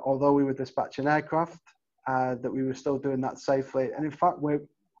that although we were dispatching aircraft, that we were still doing that safely. And in fact,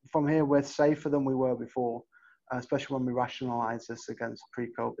 from here, we're safer than we were before, especially when we rationalize this against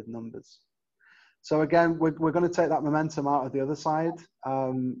pre-COVID numbers. So again, we're going to take that momentum out of the other side,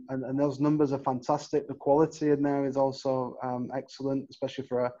 and those numbers are fantastic. The quality in there is also excellent, especially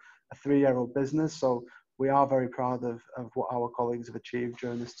for a 3-year-old business. So we are very proud of what our colleagues have achieved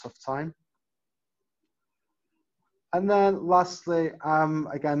during this tough time. And then lastly,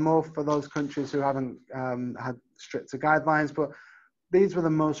 again, more for those countries who haven't had stricter guidelines, but these were the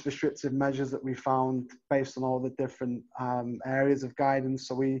most restrictive measures that we found based on all the different areas of guidance.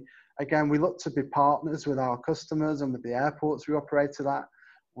 So we look to be partners with our customers and with the airports we operated at.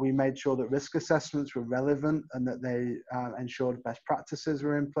 We made sure that risk assessments were relevant and that they ensured best practices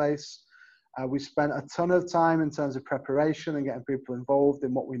were in place. We spent a ton of time in terms of preparation and getting people involved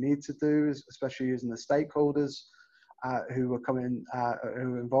in what we need to do, especially using the stakeholders who were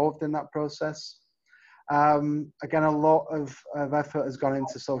involved in that process. Again, a lot of effort has gone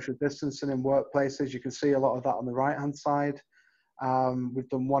into social distancing in workplaces. You can see a lot of that on the right-hand side. We've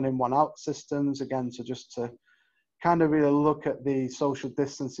done 1-in, 1-out systems, again, so just to kind of really look at the social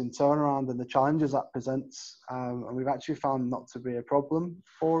distancing turnaround and the challenges that presents. And we've actually found not to be a problem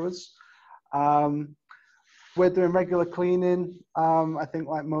for us. We're doing regular cleaning. I think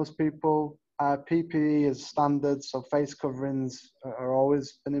like most people, PPE is standard, so face coverings are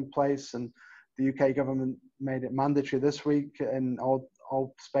always been in place, and the UK government made it mandatory this week in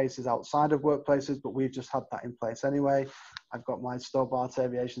all spaces outside of workplaces, but we've just had that in place anyway. I've got my Stobart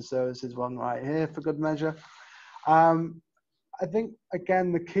Aviation Services one right here for good measure. I think,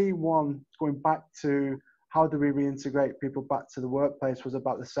 again, the key one, going back to how do we reintegrate people back to the workplace, was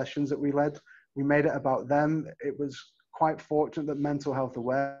about the sessions that we led. We made it about them. It was quite fortunate that Mental Health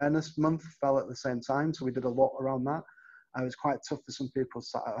Awareness Month fell at the same time, so we did a lot around that. It was quite tough for some people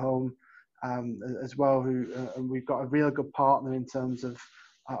sat at home as well, and we've got a really good partner in terms of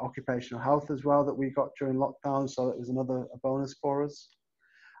occupational health as well that we got during lockdown, so it was another bonus for us.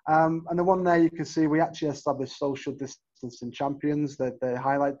 And the one there you can see we actually established social distancing champions. That they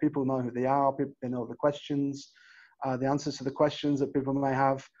highlight people know who they are, people, they know the questions, the answers to the questions that people may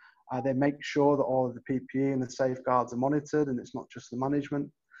have. They make sure that all of the PPE and the safeguards are monitored, and it's not just the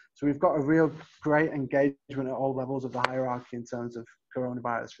management. So we've got a real great engagement at all levels of the hierarchy in terms of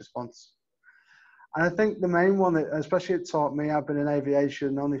coronavirus response. And I think the main one that especially it taught me, I've been in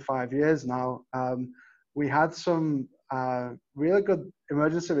aviation only 5 years now, we had some really good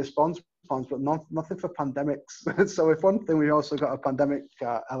emergency response plans, but nothing for pandemics. So if one thing, we also got a pandemic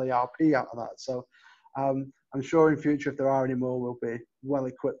LERP out of that. So I'm sure in future, if there are any more, we'll be well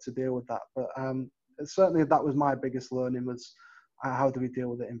equipped to deal with that. But certainly that was my biggest learning, was how do we deal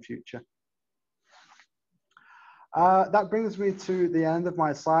with it in future. That brings me to the end of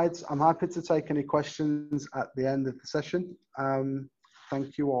my slides. I'm happy to take any questions at the end of the session.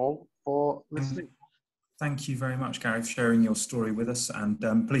 Thank you all for listening. Thank you very much, Gary, for sharing your story with us.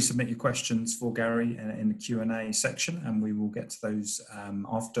 And please submit your questions for Gary in the Q&A section, and we will get to those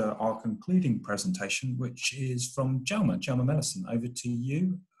after our concluding presentation, which is from Jelma Mellison. Over to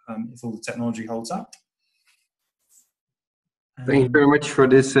you, if all the technology holds up. Thank you very much for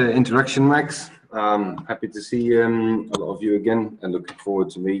this introduction, Max. Happy to see a lot of you again, and looking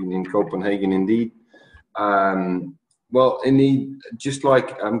forward to meeting in Copenhagen indeed. Well, indeed, just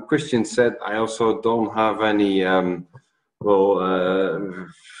like Christian said, I also don't have any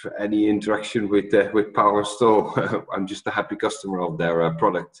any interaction with PowerStore. I'm just a happy customer of their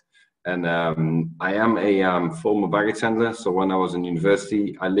product, and I am a former baggage handler. So when I was in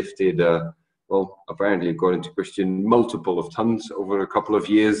university, I lifted, well, apparently according to Christian, multiple of tons over a couple of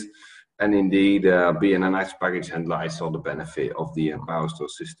years. And indeed, being a nice baggage handler, I saw the benefit of the PowerStore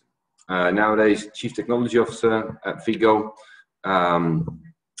system. Nowadays, Chief Technology Officer at Vigo,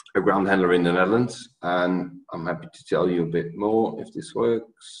 a ground handler in the Netherlands, and I'm happy to tell you a bit more if this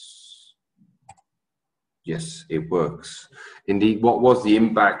works. Yes, it works. Indeed, what was the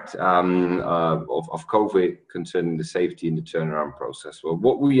impact of COVID concerning the safety in the turnaround process? Well,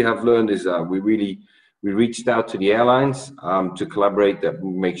 what we have learned is we reached out to the airlines to collaborate, that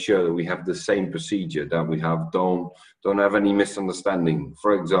we make sure that we have the same procedure, that we don't have any misunderstanding.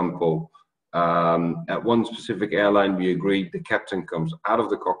 For example, at one specific airline, we agreed the captain comes out of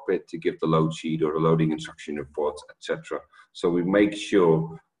the cockpit to give the load sheet or the loading instruction report, etc. So we make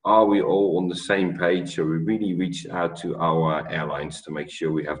sure, are we all on the same page? So we really reached out to our airlines to make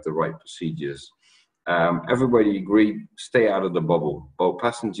sure we have the right procedures. Everybody agreed, stay out of the bubble. Both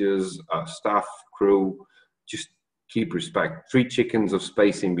passengers, staff, crew, just keep respect. 3 chickens of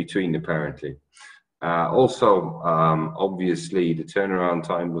space in between, apparently. Also, obviously, the turnaround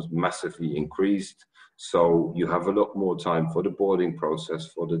time was massively increased. So you have a lot more time for the boarding process,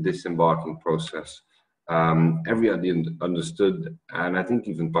 for the disembarking process. Everybody understood, and I think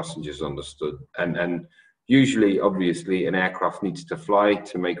even passengers understood. And usually, obviously, an aircraft needs to fly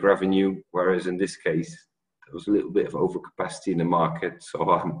to make revenue, whereas in this case, there was a little bit of overcapacity in the market. So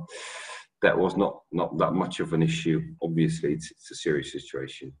that was not that much of an issue. Obviously, it's a serious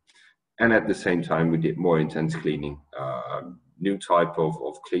situation. And at the same time, we did more intense cleaning, new type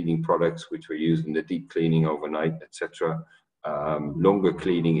of cleaning products, which were used in the deep cleaning overnight, etc. Longer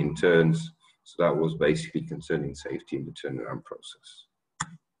cleaning in turns. So that was basically concerning safety in the turnaround process.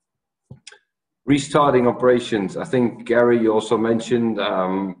 Restarting operations. I think, Gary, you also mentioned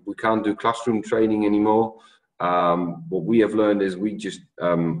we can't do classroom training anymore. What we have learned is we just,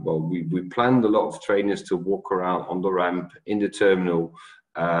 we planned a lot of trainers to walk around on the ramp, in the terminal.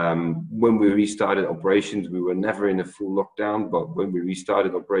 When we restarted operations, we were never in a full lockdown, but when we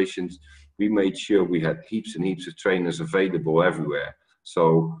restarted operations, we made sure we had heaps and heaps of trainers available everywhere.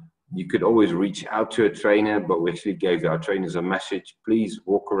 So you could always reach out to a trainer, but we actually gave our trainers a message: please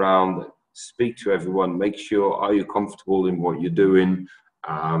walk around, speak to everyone, make sure, are you comfortable in what you're doing?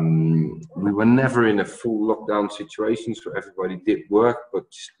 We were never in a full lockdown situation, so everybody did work, but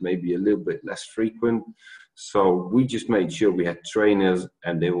just maybe a little bit less frequent. So we just made sure we had trainers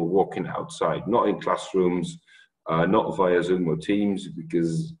and they were walking outside, not in classrooms, not via Zoom or Teams,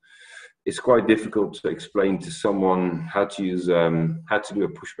 because it's quite difficult to explain to someone how to use, how to do a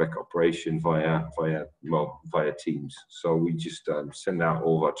pushback operation via Teams. So we just send out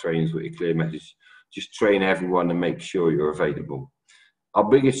all of our trainers with a clear message: just train everyone and make sure you're available. Our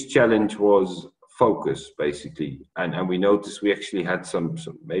biggest challenge was focus, basically, and we noticed we actually had some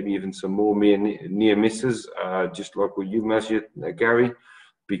maybe even some more near misses, just like what you measured, Gary,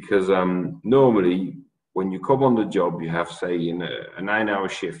 because normally when you come on the job, you have, say, in a 9-hour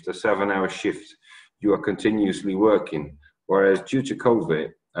shift, a 7-hour shift, you are continuously working. Whereas due to COVID,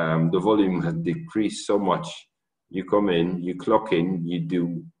 the volume has decreased so much. You come in, you clock in, you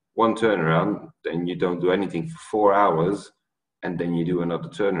do one turnaround, then you don't do anything for 4 hours, and then you do another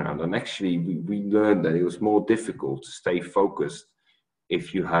turnaround. And actually, we learned that it was more difficult to stay focused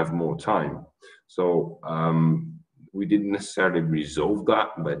if you have more time. So we didn't necessarily resolve that,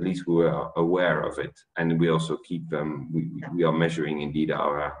 but at least we were aware of it. And we also keep, we are measuring indeed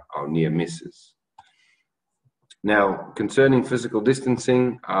our near misses. Now, concerning physical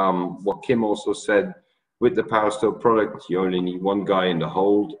distancing, what Kim also said, with the PowerStore product, you only need one guy in the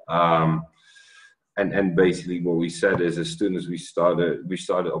hold. And basically what we said is, as soon as we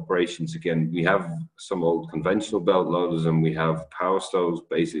started operations again, we have some old conventional belt loaders and we have PowerStores.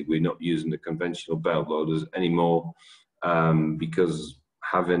 Basically, we're not using the conventional belt loaders anymore because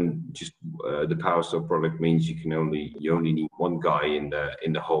having just the PowerStore product means you only need one guy in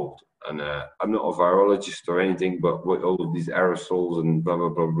the hold. And I'm not a virologist or anything, but with all of these aerosols and blah blah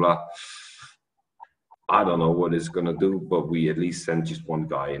blah blah, I don't know what it's going to do, but we at least send just one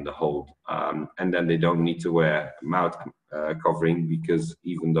guy in the hold. And then they don't need to wear mouth covering, because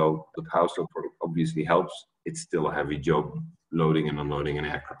even though the PowerStore product obviously helps, it's still a heavy job loading and unloading an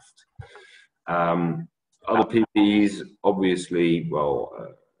aircraft. Other PPEs, obviously, well,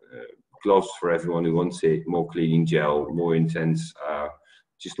 gloves for everyone who wants it, more cleaning gel, more intense.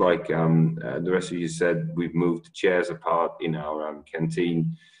 Just like the rest of you said, we've moved the chairs apart in our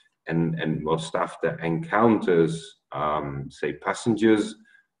canteen. And well, staff that encounters, say, passengers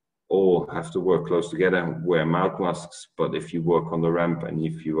or have to work close together, wear mouth masks. But if you work on the ramp and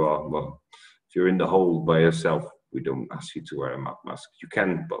if you are, well, if you're in the hold by yourself, we don't ask you to wear a mouth mask. You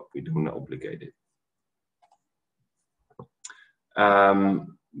can, but we don't obligate it.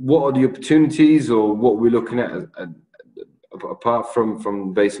 What are the opportunities, or what we're looking at apart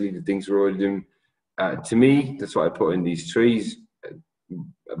from basically the things we're already doing? To me, that's what I put in these trees.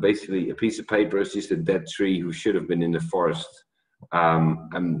 Basically, a piece of paper is just a dead tree who should have been in the forest.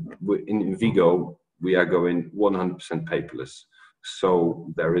 And in Vigo, we are going 100% paperless. So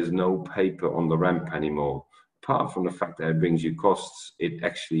there is no paper on the ramp anymore. Apart from the fact that it brings you costs, it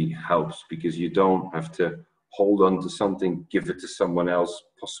actually helps because you don't have to hold on to something, give it to someone else,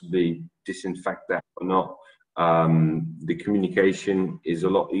 possibly disinfect that or not. The communication is a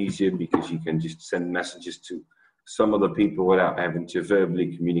lot easier because you can just send messages to some other people without having to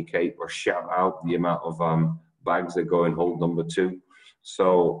verbally communicate or shout out the amount of bags that go in hold number 2.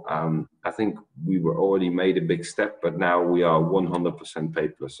 So I think we were already made a big step, but now we are 100%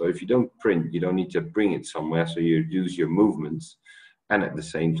 paperless. So if you don't print, you don't need to bring it somewhere, so you reduce your movements, and at the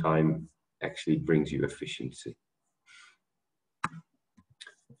same time actually brings you efficiency.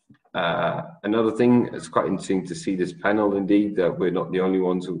 Another thing, it's quite interesting to see this panel indeed, that we're not the only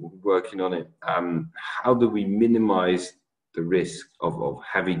ones who are working on it. How do we minimize the risk of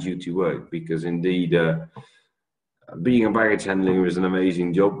heavy duty work? Because indeed, being a baggage handler is an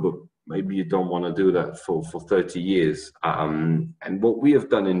amazing job, but maybe you don't want to do that for 30 years. And what we have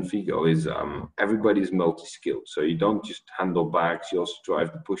done in Vigo is everybody's multi-skilled. So you don't just handle bags, you also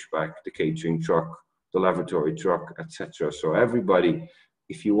drive the pushback, the catering truck, the lavatory truck, etc. So everybody,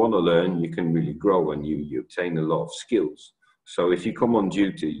 if you want to learn, you can really grow and you obtain a lot of skills. So if you come on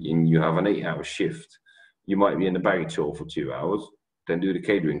duty and you have an 8-hour shift, you might be in the baggage hall for 2 hours, then do the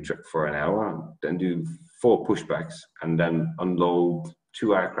catering truck for an hour, then do 4 pushbacks, and then unload 2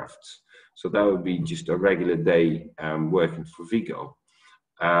 aircrafts. So that would be just a regular day working for Vigo.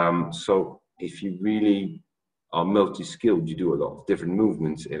 So if you really are multi-skilled, you do a lot of different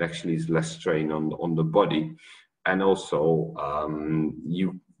movements, it actually is less strain on the body. And also,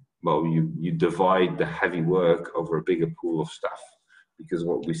 you divide the heavy work over a bigger pool of staff, because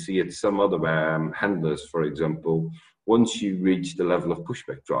what we see at some other handlers, for example, once you reach the level of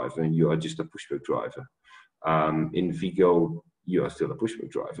pushback driver, you are just a pushback driver. In Vigo, you are still a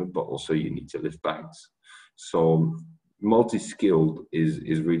pushback driver, but also you need to lift bags. So multi-skilled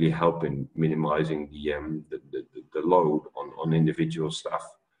is really helping minimizing the load on individual staff.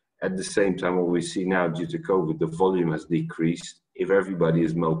 At the same time, what we see now due to COVID, the volume has decreased. If everybody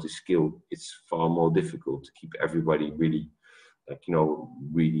is multi-skilled, it's far more difficult to keep everybody really,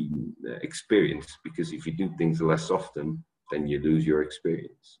 really experienced, because if you do things less often, then you lose your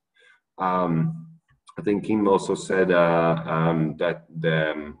experience. I think Kim also said that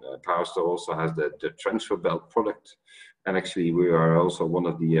the PowerStore also has the transfer belt product. And actually, we are also one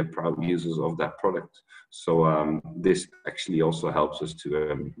of the proud users of that product. So this actually also helps us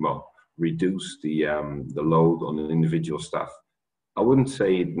to reduce the load on an individual staff. I wouldn't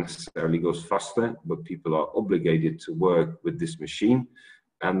say it necessarily goes faster, but people are obligated to work with this machine.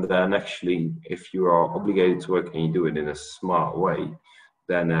 And then actually, if you are obligated to work and you do it in a smart way,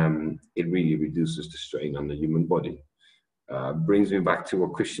 then it really reduces the strain on the human body. Brings me back to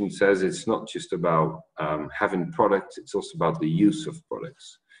what Christian says. It's not just about having products, it's also about the use of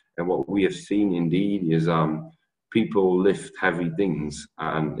products. And what we have seen indeed is people lift heavy things,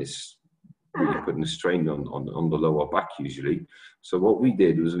 and it's really putting a strain on the lower back usually. So what we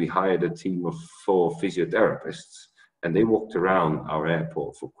did was we hired a team of 4 physiotherapists, and they walked around our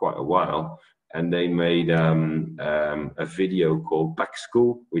airport for quite a while, and they made a video called Back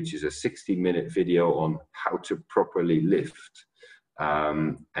School, which is a 60-minute video on how to properly lift.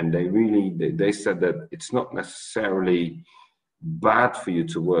 And they said that it's not necessarily bad for you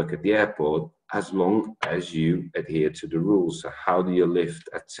to work at the airport as long as you adhere to the rules. So how do you lift,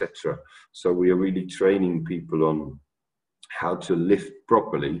 etc. So we are really training people on how to lift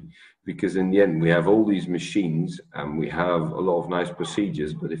properly, because in the end we have all these machines and we have a lot of nice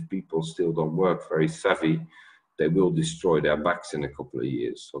procedures, but if people still don't work very savvy, they will destroy their backs in a couple of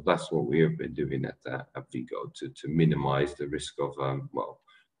years. So that's what we have been doing at Vigo to minimize the risk of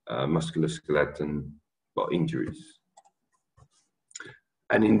musculoskeletal injuries.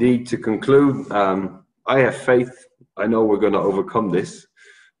 And indeed, to conclude, I have faith. I know we're going to overcome this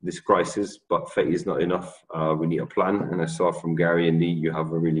crisis, but faith is not enough. We need a plan. And I saw from Gary, indeed, you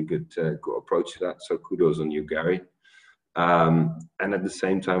have a really good approach to that. So kudos on you, Gary. And at the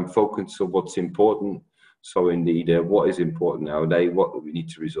same time, focus on what's important. So indeed, what is important nowadays? What do we need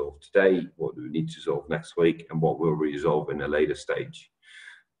to resolve today? What do we need to resolve next week? And what will we resolve in a later stage?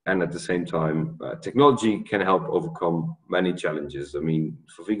 And at the same time, technology can help overcome many challenges. I mean,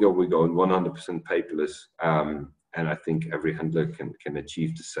 for Vigo, we're going 100% paperless, and I think every handler can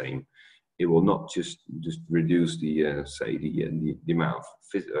achieve the same. It will not just reduce the amount of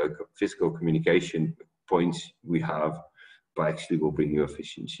physical communication points we have, but actually will bring you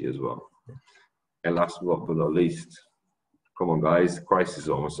efficiency as well. And last but not least, come on, guys, crisis is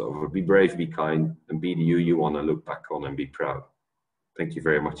almost over. Be brave, be kind, and be the you want to look back on and be proud. Thank you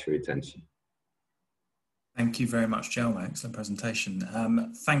very much for your attention. Thank you very much, Jelma. Excellent presentation.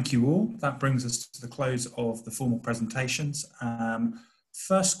 Thank you all. That brings us to the close of the formal presentations.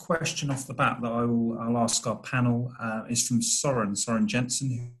 First question off the bat that I'll ask our panel is from Soren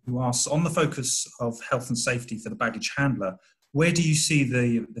Jensen, who asks, on the focus of health and safety for the baggage handler, where do you see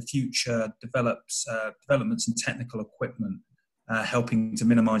the future developments in technical equipment helping to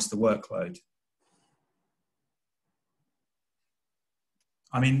minimize the workload?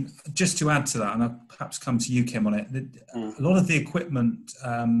 I mean, just to add to that, and I'll perhaps come to you, Kim, on it, a lot of the equipment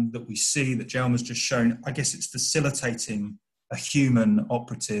that we see that Jelma's just shown, I guess it's facilitating a human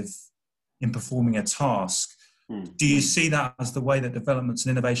operative in performing a task. Do you see that as the way that developments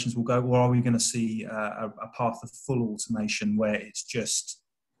and innovations will go, or are we going to see a path of full automation where it's just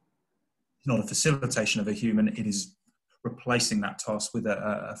not a facilitation of a human, it is replacing that task with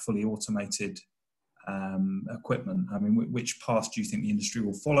a fully automated equipment? I mean, which path do you think the industry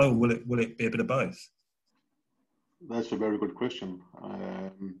will follow? Or will it be a bit of both? That's a very good question.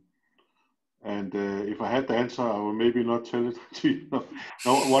 And if I had the answer, I would maybe not tell it to you.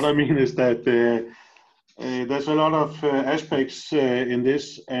 No, what I mean is that there's a lot of aspects in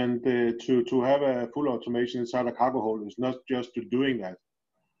this, and to have a full automation inside a cargo hold is not just to doing that.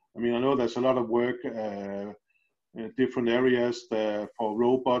 I mean, I know there's a lot of work in different areas for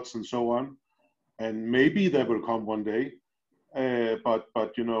robots and so on. And maybe that will come one day,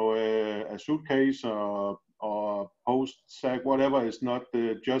 but you know, a suitcase or post sack, whatever, is not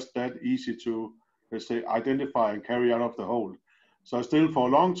just that easy to, let's say, identify and carry out of the hold. So still, for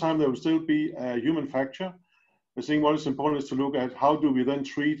a long time, there will still be a human factor. I think what is important is to look at how do we then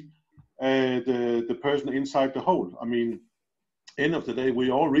treat the person inside the hold. I mean, end of the day, we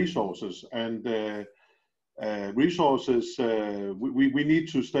are all resources, and we need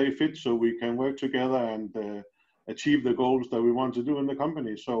to stay fit so we can work together and achieve the goals that we want to do in the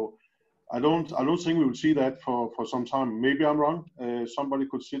company. So I don't think we will see that for some time. Maybe I'm wrong. Somebody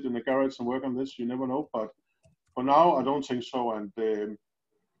could sit in the garage and work on this. You never know. But for now, I don't think so. And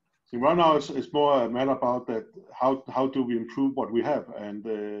right now, it's more a matter about that. How do we improve what we have? And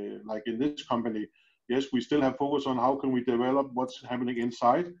like in this company, yes, we still have focus on how can we develop what's happening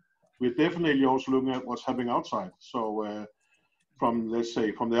inside. We're definitely also looking at what's happening outside. So from, let's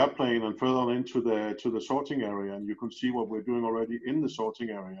say, from the airplane and further on into the sorting area, and you can see what we're doing already in the sorting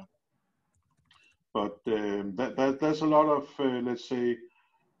area. But there's a lot of, let's say,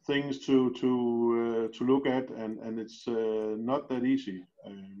 things to look at, and it's not that easy.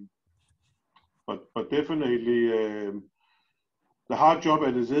 But definitely the hard job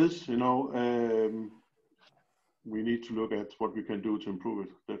as it is, you know, we need to look at what we can do to improve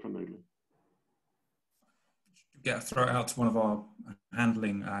it, definitely. Yeah, throw it out to one of our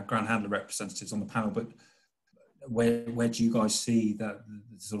ground handler representatives on the panel, but where do you guys see that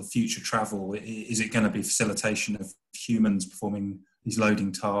the sort of future travel? Is it going to be facilitation of humans performing these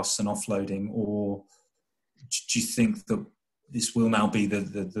loading tasks and offloading, or do you think that this will now be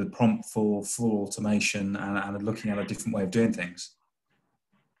the prompt for full automation and looking at a different way of doing things?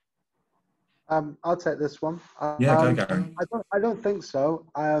 I'll take this one. Yeah, go, Gary. I don't think so.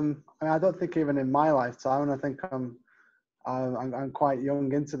 I mean, I don't think even in my lifetime, and I think I'm quite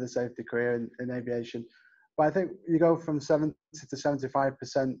young into the safety career in aviation, but I think you go from 70 to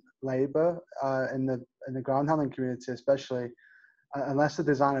 75% labour in the ground handling community, especially unless the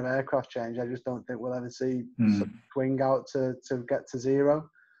design of aircraft change. I just don't think we'll ever see swing out to get to zero.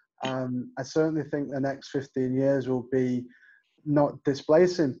 I certainly think the next 15 years will be not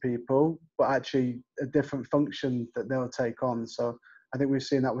displacing people, but actually a different function that they'll take on. So I think we've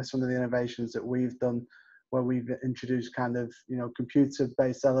seen that with some of the innovations that we've done, where we've introduced kind of,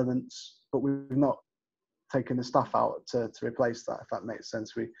 computer-based elements, but we've not taken the staff out to replace that, if that makes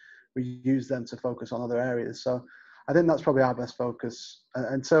sense. We use them to focus on other areas. So I think that's probably our best focus.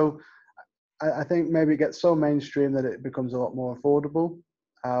 And so I think maybe it gets so mainstream that it becomes a lot more affordable.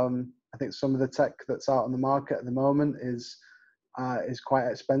 I think some of the tech that's out on the market at the moment is quite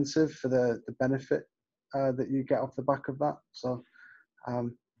expensive for the benefit that you get off the back of that. So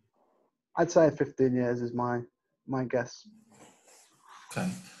I'd say 15 years is my guess.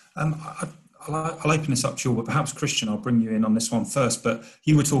 Okay. I'll open this up to you all, but perhaps Christian, I'll bring you in on this one first. But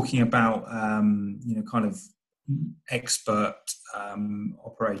you were talking about, kind of expert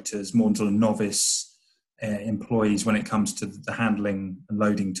operators, more sort of novice employees when it comes to the handling and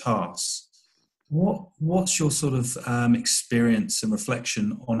loading tasks. What's your sort of experience and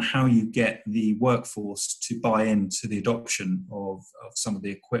reflection on how you get the workforce to buy into the adoption of some of the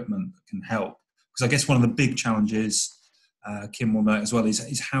equipment that can help? Because I guess one of the big challenges, Kim will note as well,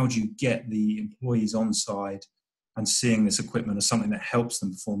 is how do you get the employees on side and seeing this equipment as something that helps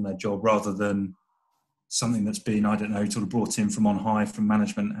them perform their job rather than something that's been, I don't know, sort of brought in from on high, from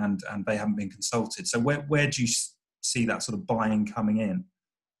management, and they haven't been consulted. So where do you see that sort of buying coming in?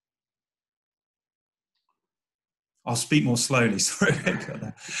 I'll speak more slowly, sorry.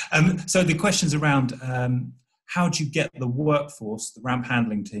 So the question's around how do you get the workforce, the ramp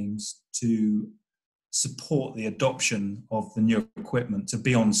handling teams, to support the adoption of the new equipment, to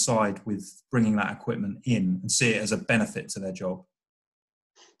be on side with bringing that equipment in and see it as a benefit to their job?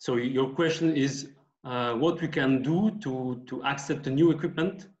 So your question is what we can do to accept the new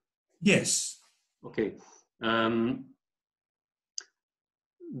equipment? Yes. Okay.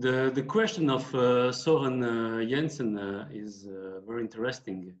 The question of Søren Jensen is very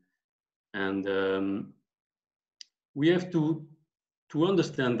interesting, and we have to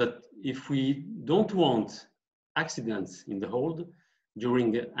understand that if we don't want accidents in the hold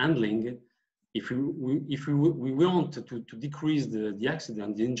during the handling, if we want to decrease the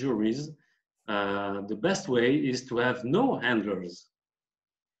accident, the injuries, the best way is to have no handlers,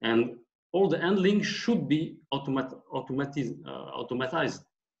 and all the handling should be automatized.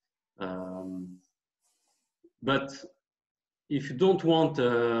 But if you don't want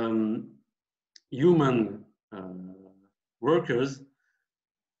human workers,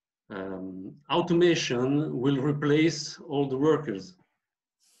 automation will replace all the workers.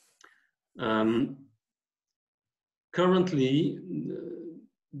 Currently,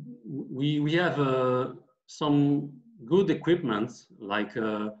 we have some good equipment like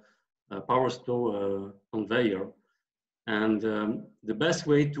a power stow conveyor, and the best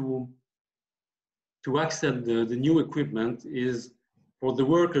way to accept the new equipment is for the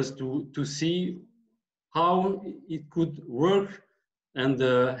workers to see how it could work and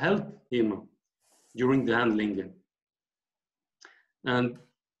help him during the handling. And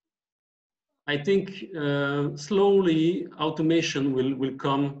I think slowly automation will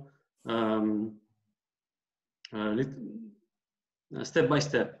come step by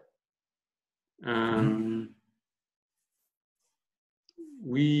step.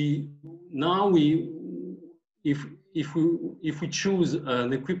 If we choose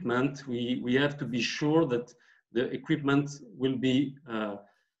an equipment, we have to be sure that the equipment will be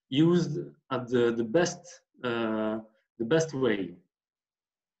used at the best way.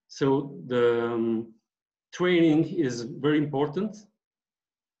 So the training is very important,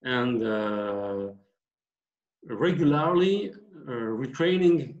 and regularly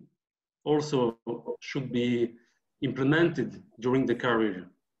retraining also should be implemented during the career.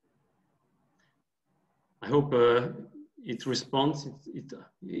 I hope it responds. It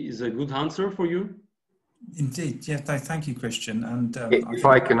is a good answer for you. Indeed, yeah. Thank you, Christian. And if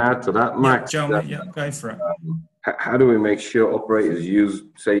I can add to that, Max, yeah, go for it. How do we make sure operators use,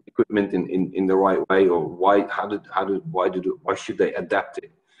 say, equipment in the right way, or why should they adapt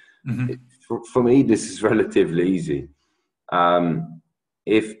it? Mm-hmm. For me, this is relatively easy.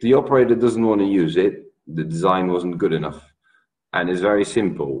 If the operator doesn't want to use it, the design wasn't good enough, and it's very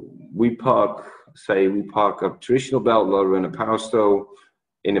simple. We park a traditional belt loader and a power stow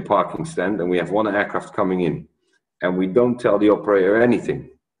in a parking stand, and we have one aircraft coming in, and we don't tell the operator anything.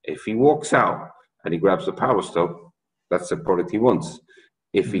 If he walks out and he grabs the power stow, that's the product he wants.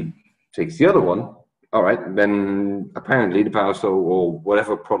 If he takes the other one, all right, then apparently the power stow or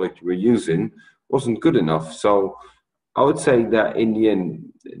whatever product we're using wasn't good enough. So I would say that in the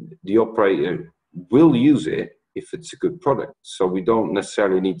end, the operator will use it if it's a good product. So we don't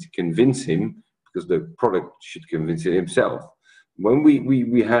necessarily need to convince him, because the product should convince himself. When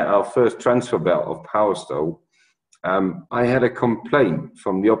we had our first transfer belt of power stow, I had a complaint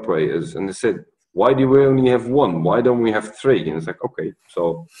from the operators, and they said, "Why do we only have one? Why don't we have three?" And it's like, okay,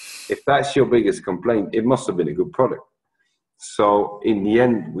 so if that's your biggest complaint, it must have been a good product. So in the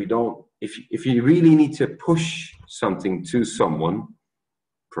end, we don't. If you really need to push something to someone,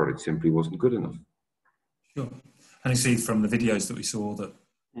 product simply wasn't good enough. Sure. And you see from the videos that we saw that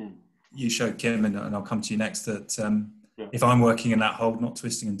you showed, Kim, and I'll come to you next, that if I'm working in that hold, not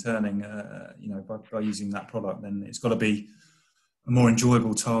twisting and turning, by using that product, then it's got to be a more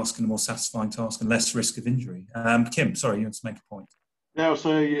enjoyable task and a more satisfying task and less risk of injury. Kim, sorry, you want to make a point? Yeah, I'll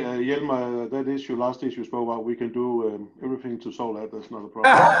say, Hjelmar, that last issue you spoke about, we can do everything to solve that. That's not a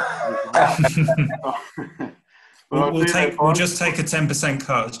problem. We'll just take a 10%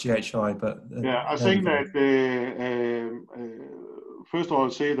 cut as GHI, but yeah, I think that first of all,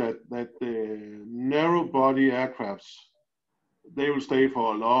 I'll say that the narrow body aircrafts, they will stay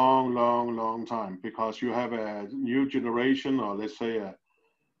for a long time, because you have a new generation, or let's say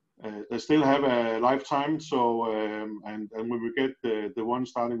they still have a lifetime. So and when we get the one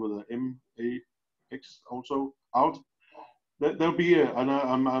starting with the MAX also out, there'll be and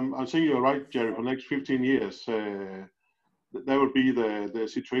I'm saying you're right, Jerry, for the next 15 years that would be the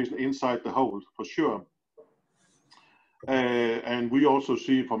situation inside the hold for sure. And we also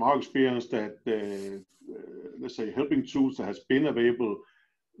see from our experience that let's say helping tools that has been available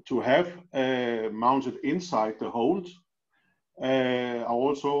to have mounted inside the hold are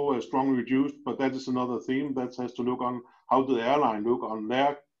also strongly reduced, but that is another theme that has to look on how the airline look on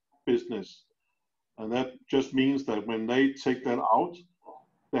their business. And that just means that when they take that out,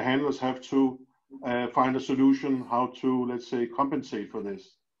 the handlers have to find a solution how to, let's say, compensate for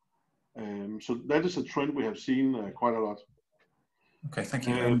this. So that is a trend we have seen quite a lot. Okay, thank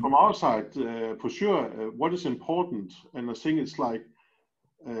you. From our side, for sure, what is important, and I think it's like,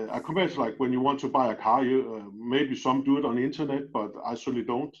 I compare it to like when you want to buy a car, maybe some do it on the internet, but I certainly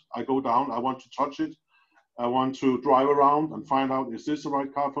don't. I go down, I want to touch it. I want to drive around and find out, is this the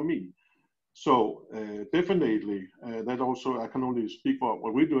right car for me? So definitely, that also, I can only speak for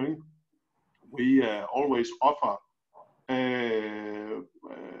what we're doing. We always offer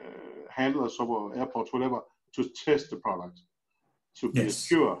handlers over airports, whatever, to test the product, to be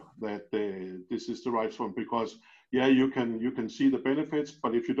sure that this is the right one. Because yeah, you can see the benefits,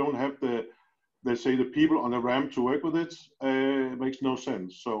 but if you don't have the, let's say, the people on the ramp to work with it, it makes no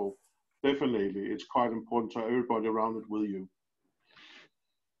sense. So definitely, it's quite important to have everybody around it with you.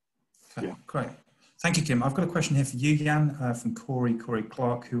 Okay, great. Thank you, Kim. I've got a question here for you, Jan, from Corey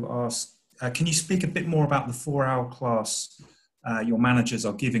Clark, who asked, can you speak a bit more about the 4-hour class your managers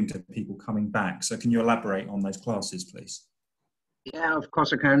are giving to people coming back? So can you elaborate on those classes, please? Yeah, of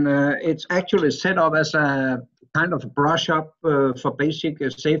course I can. It's actually set up as a kind of brush up for basic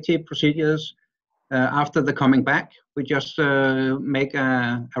safety procedures after the coming back. We just make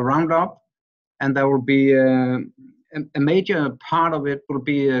a roundup, and there will be a major part of it will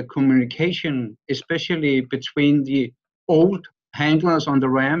be communication, especially between the old handlers on the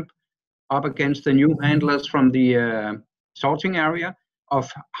ramp up against the new handlers from the sorting area, of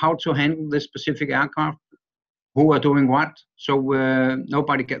how to handle this specific aircraft, who are doing what, so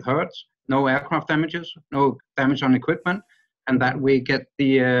nobody get hurt, no aircraft damages, no damage on equipment, and that we get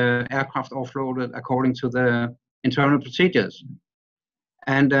the aircraft offloaded according to the internal procedures.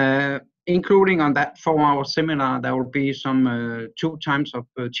 And including on that 4-hour seminar, there will be some 2 types of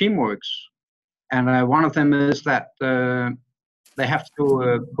teamworks. And one of them is that they have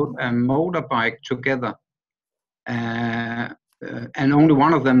to put a motorbike together, and only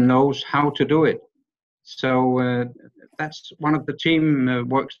one of them knows how to do it. So that's one of the team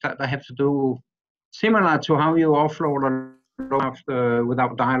works that they have to do, similar to how you offload a load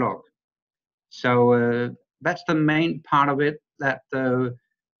without dialogue. So that's the main part of it, that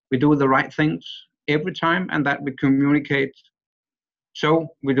we do the right things every time and that we communicate so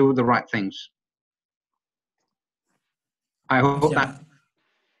we do the right things. I hope that.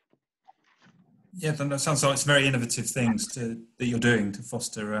 Yeah, that sounds like it's very innovative things that you're doing to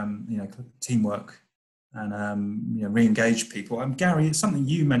foster, teamwork and re-engage people. Gary, it's something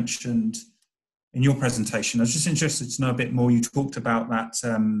you mentioned in your presentation. I was just interested to know a bit more. You talked about that,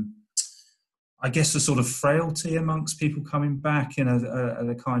 I guess, the sort of frailty amongst people coming back in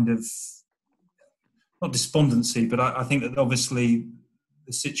a kind of, not despondency, but I think that obviously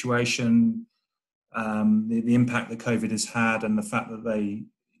the situation, the impact that COVID has had, and the fact that they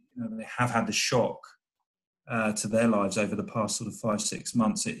have had the shock to their lives over the past sort of 5-6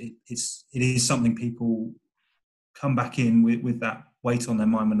 months. It is something people come back in with that weight on their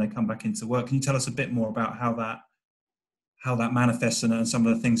mind when they come back into work. Can you tell us a bit more about how that manifests and some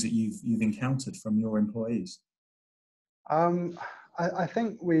of the things that you've encountered from your employees? I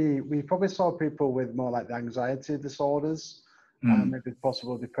think we probably saw people with more like the anxiety disorders, maybe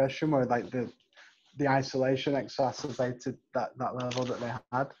possible depression, where like the isolation exacerbated that level that they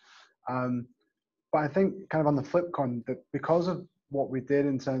had. But I think kind of on the flip coin, that because of what we did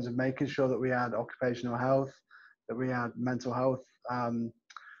in terms of making sure that we had occupational health, that we had mental health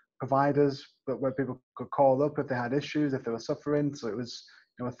providers, but where people could call up if they had issues, if they were suffering. So it was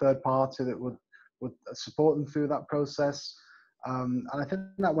a third party that would support them through that process. And I think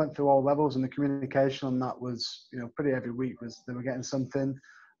that went through all levels, and the communication on that was pretty every week was they were getting something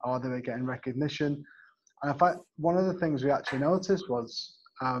or they were getting recognition. And in fact, one of the things we actually noticed was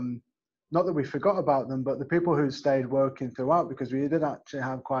not that we forgot about them, but the people who stayed working throughout, because we did actually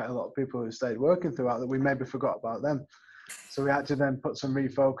have quite a lot of people who stayed working throughout that we maybe forgot about them. So we had to then put some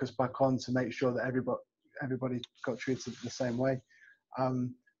refocus back on to make sure that everybody got treated the same way.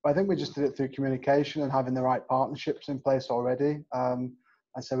 But I think we just did it through communication and having the right partnerships in place already. And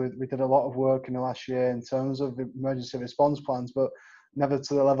so we did a lot of work in the last year in terms of emergency response plans, but never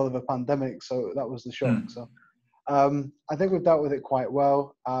to the level of a pandemic. So that was the shock. So I think we've dealt with it quite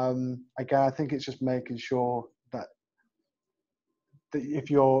well. Again, I think it's just making sure that if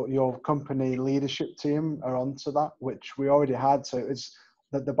your company leadership team are onto that, which we already had. So it's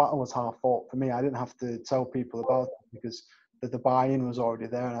that the battle was half fought for me. I didn't have to tell people about it because the buy-in was already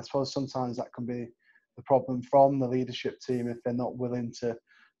there. And I suppose sometimes that can be the problem from the leadership team if they're not willing to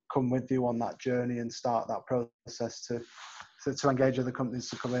come with you on that journey and start that process to engage other companies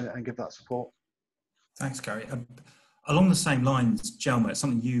to come in and give that support. Thanks, Gary. Along the same lines, Jelma, it's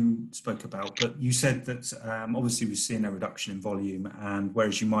something you spoke about, but you said that obviously we've seen a reduction in volume, and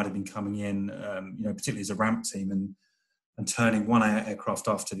whereas you might have been coming in, particularly as a ramp team and turning one aircraft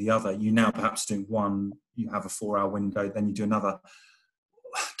after the other, you now perhaps doing one, you have a 4-hour window, then you do another.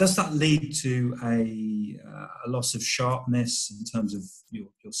 Does that lead to a loss of sharpness in terms of your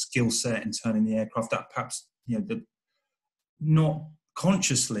skill set in turning the aircraft, that perhaps, not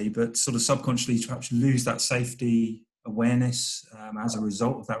consciously, but sort of subconsciously perhaps lose that safety awareness as a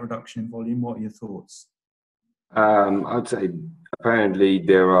result of that reduction in volume? What are your thoughts? I'd say apparently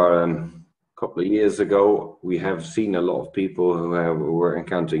there are a couple of years ago, we have seen a lot of people who were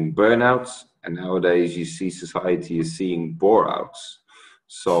encountering burnouts, and nowadays you see society is seeing bore-outs.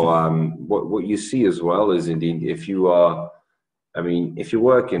 So what you see as well is indeed if you work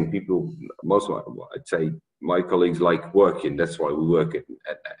in people, I'd say my colleagues like working, that's why we work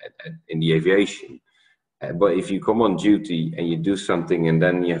in the aviation. But if you come on duty and you do something and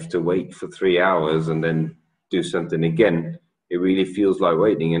then you have to wait for 3 hours and then do something again, it really feels like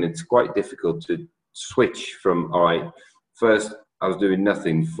waiting. And it's quite difficult to switch from, all right, first I was doing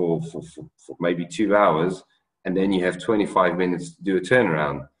nothing for maybe 2 hours, and then you have 25 minutes to do a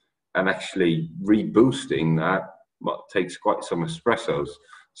turnaround. And actually reboosting that takes quite some espressos.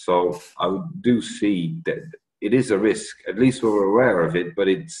 So I do see that it is a risk, at least we're aware of it, but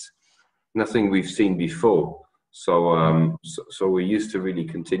it's nothing we've seen before. So so we're used to really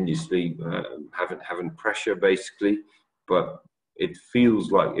continuously having pressure basically, but it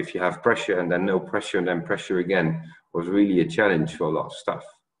feels like if you have pressure and then no pressure and then pressure again was really a challenge for a lot of staff.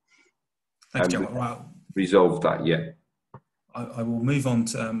 Thanks, Joe. Right. Resolved that yet. I will move on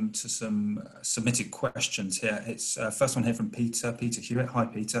to some submitted questions here. It's first one here from Peter Hewitt. Hi,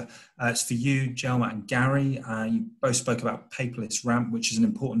 Peter. It's for you, Jelma and Gary. You both spoke about paperless ramp, which is an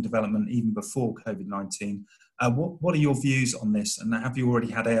important development even before COVID-19. What are your views on this? And have you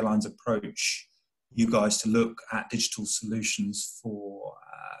already had airlines approach you guys to look at digital solutions for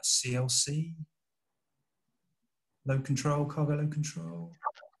CLC? Load control, cargo load control?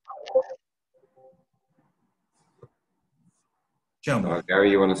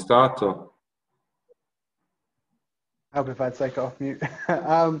 Gary, you want to start? Or? Help if I take it off mute.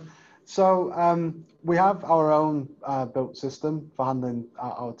 We have our own built system for handling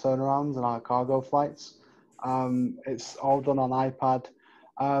our turnarounds and our cargo flights. It's all done on iPad.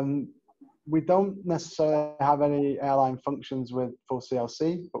 We don't necessarily have any airline functions with full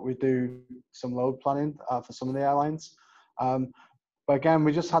CLC, but we do some load planning for some of the airlines. But again,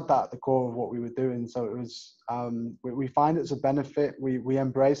 we just had that at the core of what we were doing. So it was, we find it's a benefit. We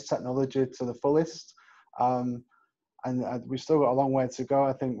embrace technology to the fullest. And we've still got a long way to go.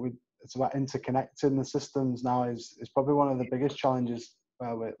 I think it's about interconnecting the systems now is probably one of the biggest challenges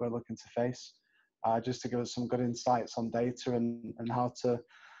we're looking to face, just to give us some good insights on data and how to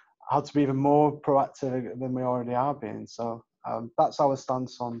be even more proactive than we already are being. So that's our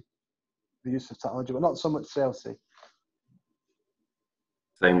stance on the use of technology, but not so much CLC.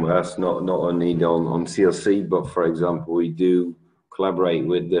 Same with us, not only on CLC, but for example, we do collaborate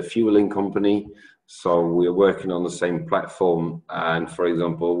with the fueling company. So we're working on the same platform. And for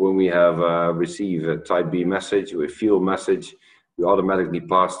example, when we have receive a type B message or a fuel message, we automatically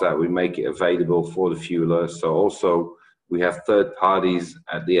pass that. We make it available for the fueler. So also we have third parties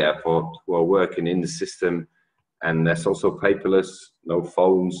at the airport who are working in the system. And that's also paperless, no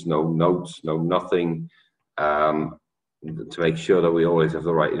phones, no notes, no nothing. To make sure that we always have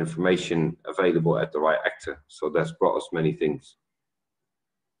the right information available at the right actor. So that's brought us many things.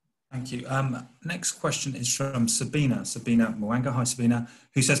 Thank you. Next question is from Sabina Mwanga. Hi, Sabina,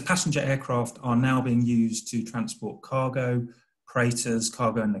 who says passenger aircraft are now being used to transport cargo, freighters,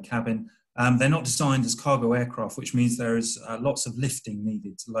 cargo in the cabin. They're not designed as cargo aircraft, which means there is lots of lifting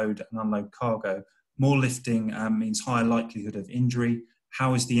needed to load and unload cargo. More lifting means higher likelihood of injury.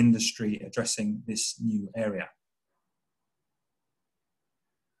 How is the industry addressing this new area?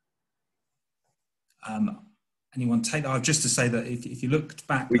 Anyone take that? Just to say that if you looked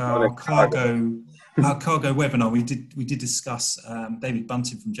back our cargo webinar, we did discuss David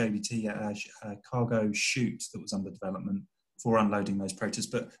Bunting from JBT, a cargo chute that was under development for unloading those Proteus.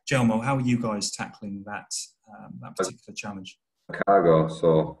 But Jelmo, how are you guys tackling that particular challenge? Cargo,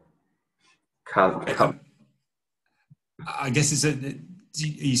 so can't. I guess are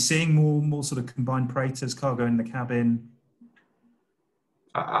you seeing more sort of combined Proteus, cargo in the cabin?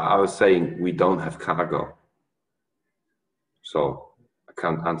 I was saying we don't have cargo, so I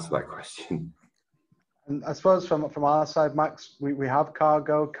can't answer that question. And I suppose from our side, Max, we have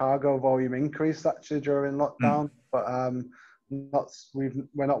cargo volume increased actually during lockdown, but we're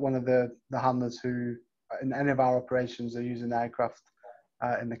not one of the handlers who in any of our operations are using aircraft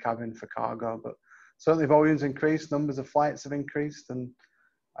in the cabin for cargo. But certainly volumes increased, numbers of flights have increased, and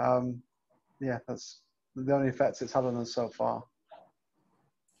yeah, that's the only effects it's had on us so far.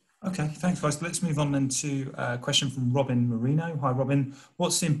 Okay, thanks guys. Let's move on then to a question from Robin Marino. Hi Robin,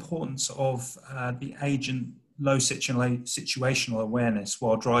 what's the importance of the agent low situational awareness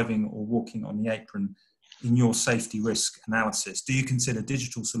while driving or walking on the apron in your safety risk analysis? Do you consider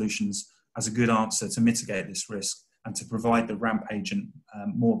digital solutions as a good answer to mitigate this risk and to provide the ramp agent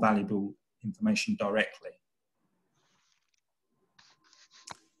more valuable information directly?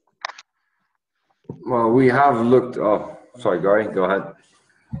 Well, we have looked, oh, sorry, Gary, go ahead.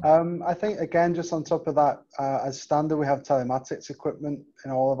 I think, again, just on top of that, as standard, we have telematics equipment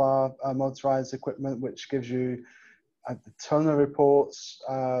in all of our motorized equipment, which gives you a ton of reports.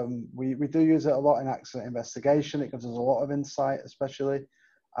 We do use it a lot in accident investigation. It gives us a lot of insight, especially,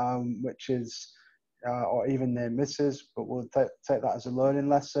 which is, or even near misses, but we'll take that as a learning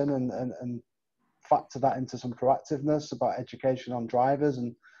lesson and factor that into some proactiveness about education on drivers,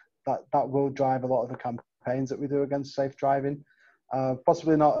 and that will drive a lot of the campaigns that we do against safe driving.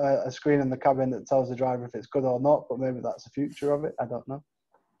 Possibly not a screen in the cabin that tells the driver if it's good or not, but maybe that's the future of it. I don't know.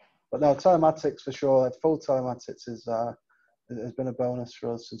 But no, telematics for sure. Full telematics has been a bonus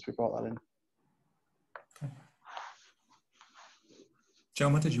for us since we brought that in. Okay.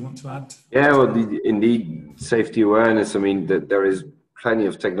 Jelma, did you want to add? Yeah, well, indeed, safety awareness. I mean, there is plenty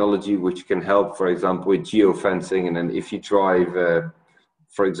of technology which can help, for example, with geofencing. And then if you drive,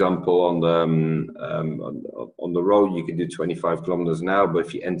 for example, on the road, you can do 25 kilometers an hour, but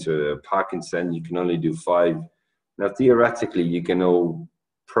if you enter a parking stand, you can only do 5. Now, theoretically, you can all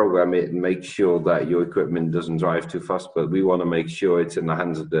program it and make sure that your equipment doesn't drive too fast, but we want to make sure it's in the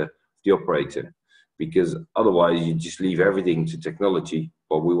hands of the operator, because otherwise you just leave everything to technology,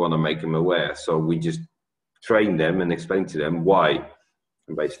 but we want to make them aware. So we just train them and explain to them why,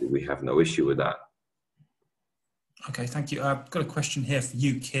 and basically we have no issue with that. Okay, thank you. I've got a question here for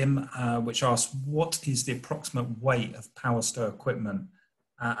you, Kim, which asks, what is the approximate weight of power stow equipment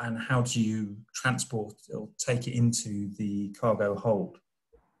and how do you transport or take it into the cargo hold?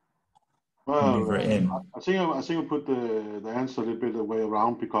 maneuver it in? I think I'll put the answer a little bit the way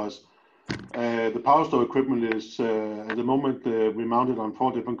around, because the power store equipment is at the moment we mounted on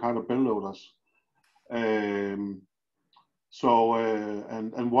 4 different kind of bell loaders. And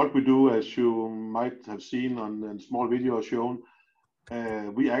what we do, as you might have seen on a small video shown,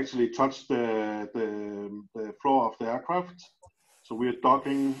 we actually touch the floor of the aircraft. So we are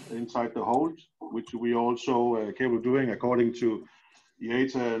docking inside the hold, which we also capable of doing according to the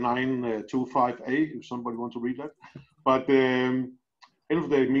 8925A, if somebody wants to read that. But end of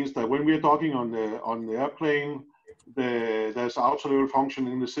the day, it means that when we are docking on the airplane, there's an auto level function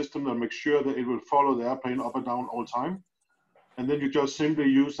in the system that makes sure that it will follow the airplane up and down all time. And then you just simply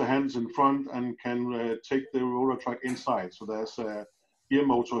use the hands in front and can take the roller track inside. So there's a gear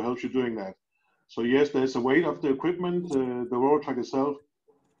motor helps you doing that. So yes, there's a weight of the equipment, the roller track itself,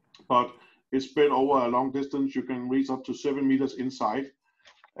 but it's spread over a long distance. You can reach up to 7 meters inside.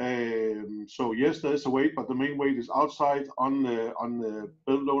 So yes, there's a weight, but the main weight is outside on the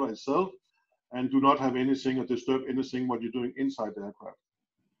belt loader itself, and do not have anything or disturb anything what you're doing inside the aircraft.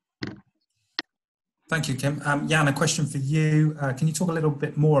 Thank you, Kim. Jan, a question for you. Can you talk a little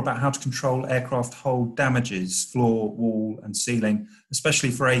bit more about how to control aircraft hold damages, floor, wall and ceiling,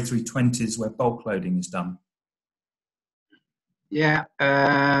 especially for A320s where bulk loading is done? Yeah,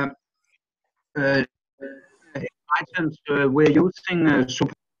 items we're using,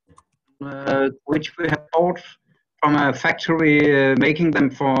 which we have bought from a factory, making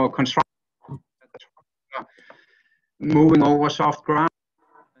them for construction, moving over soft ground.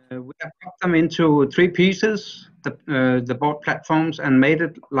 We have cut them into 3 pieces, the board platforms, and made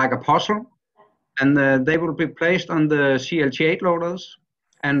it like a puzzle. And they will be placed on the CLT8 loaders.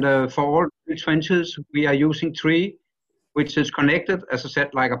 And for all 320s, we are using 3, which is connected, as I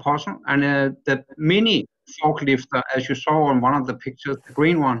said, like a puzzle. And the mini forklifter, as you saw on one of the pictures, the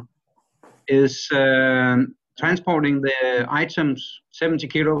green one, is transporting the items 70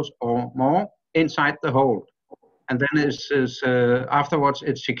 kilos or more inside the hold. And then afterwards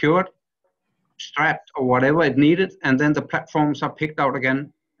it's secured, strapped or whatever it needed, and then the platforms are picked out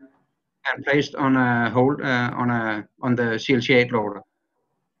again and placed on a hold on the CLT8 loader.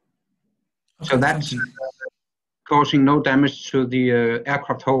 Okay, so that's causing no damage to the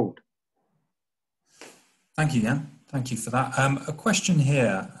aircraft hold. Thank you, Jan. Thank you for that. A question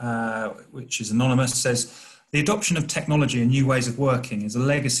here, which is anonymous, says, the adoption of technology and new ways of working is a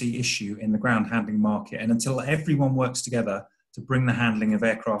legacy issue in the ground handling market, and until everyone works together to bring the handling of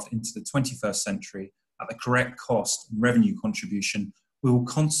aircraft into the 21st century at the correct cost and revenue contribution, we will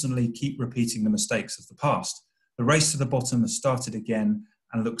constantly keep repeating the mistakes of the past. The race to the bottom has started again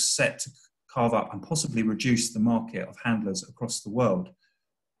and looks set to carve up and possibly reduce the market of handlers across the world.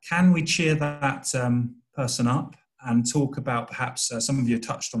 Can we cheer that person up and talk about, perhaps some of you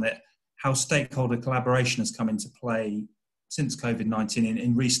touched on it, how stakeholder collaboration has come into play since COVID-19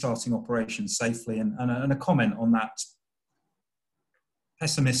 in restarting operations safely, and a comment on that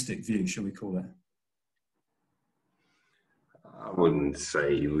pessimistic view, shall we call it? I wouldn't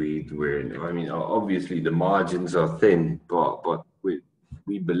say we're, I mean, obviously the margins are thin, but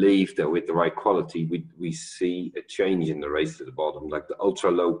we believe that with the right quality, we see a change in the race to the bottom. Like the ultra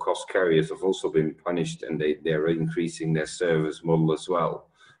low cost carriers have also been punished, and they're increasing their service model as well.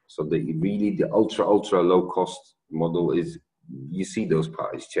 So the ultra low cost model is, you see those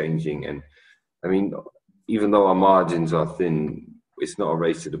parties changing. And I mean, even though our margins are thin, it's not a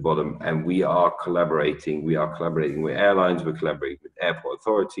race to the bottom, and we are collaborating. We are collaborating with airlines, we're collaborating with airport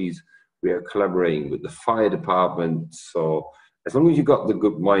authorities, we are collaborating with the fire department. So as long as you've got the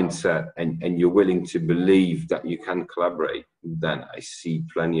good mindset and you're willing to believe that you can collaborate, then I see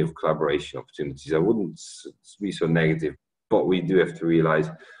plenty of collaboration opportunities. I wouldn't be so negative, but we do have to realize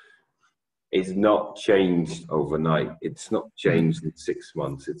it's not changed overnight. It's not changed in 6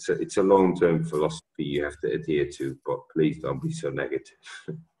 months. It's a long-term philosophy you have to adhere to, but please don't be so negative.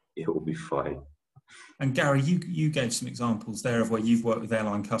 It will be fine. And Gary, you gave some examples there of where you've worked with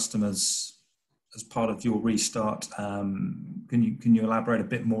airline customers as part of your restart. Can you elaborate a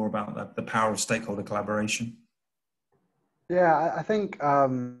bit more about the power of stakeholder collaboration? Yeah, I think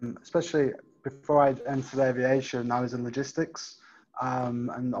especially before I entered aviation, I was in logistics.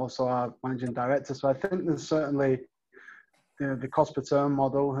 And also our managing director. So I think there's certainly, the cost per turn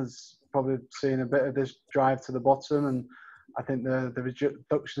model has probably seen a bit of this drive to the bottom, and I think the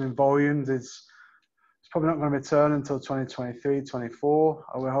reduction in volumes is probably not going to return until 2023, 24.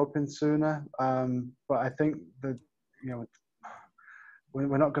 We're hoping sooner, but I think that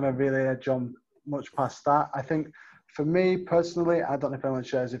we're not going to really edge on much past that. I think for me personally, I don't know if anyone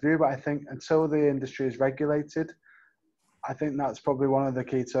shares a view, but I think until the industry is regulated, I think that's probably one of the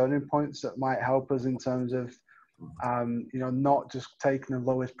key turning points that might help us in terms of, you know, not just taking the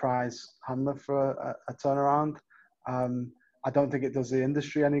lowest price handler for a turnaround. I don't think it does the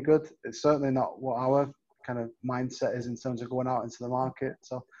industry any good. It's certainly not what our kind of mindset is in terms of going out into the market.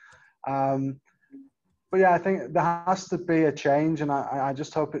 So, but yeah, I think there has to be a change, and I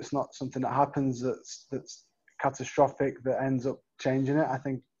just hope it's not something that happens that's catastrophic that ends up changing it. I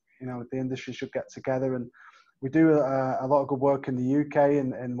think, you know, the industry should get together, and we do a lot of good work in the UK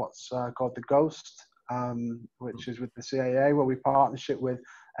in what's called the GHOST, which is with the CAA, where we partnership with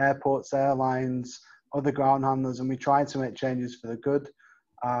airports, airlines, other ground handlers, and we try to make changes for the good.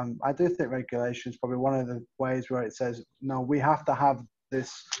 I do think regulation is probably one of the ways where it says, no, we have to have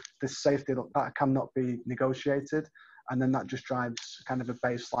this safety that cannot be negotiated, and then that just drives kind of a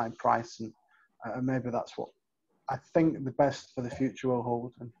baseline price, and maybe that's what I think the best for the future will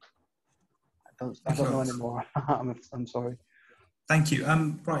hold. And I don't know anymore. I'm sorry. Thank you.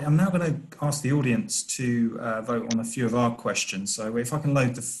 Right, I'm now going to ask the audience to vote on a few of our questions. So if I can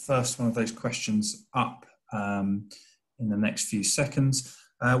load the first one of those questions up in the next few seconds.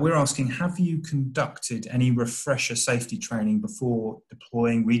 We're asking, have you conducted any refresher safety training before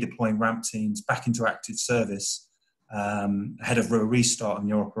redeploying ramp teams back into active service ahead of a restart in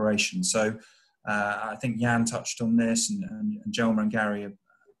your operation? So I think Jan touched on this, and Jelmer and Gary have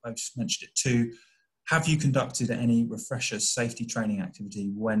both mentioned it too. Have you conducted any refresher safety training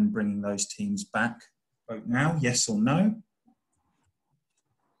activity when bringing those teams back? Vote now, yes or no.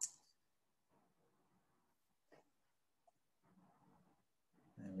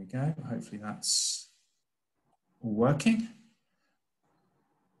 There we go. Hopefully that's all working.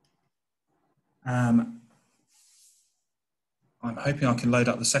 I'm hoping I can load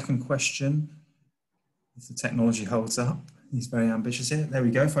up the second question if the technology holds up. He's very ambitious here. There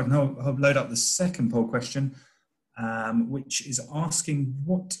we go. If I can load up the second poll question, which is asking,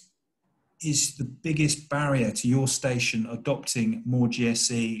 what is the biggest barrier to your station adopting more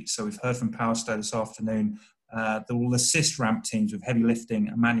GSE? So we've heard from PowerStow this afternoon that will assist ramp teams with heavy lifting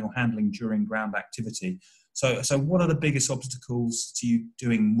and manual handling during ground activity. So what are the biggest obstacles to you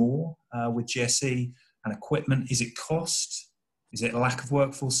doing more with GSE and equipment? Is it cost? Is it a lack of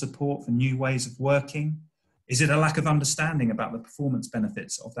workforce support for new ways of working? Is it a lack of understanding about the performance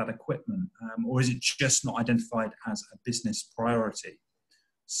benefits of that equipment? Or is it just not identified as a business priority?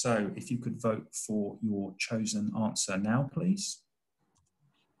 So if you could vote for your chosen answer now, please.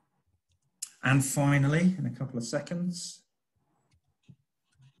 And finally, in a couple of seconds,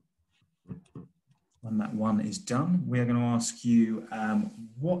 when that one is done, we are going to ask you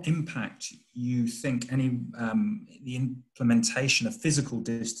what impact you think the implementation of physical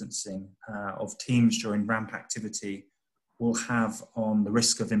distancing of teams during ramp activity will have on the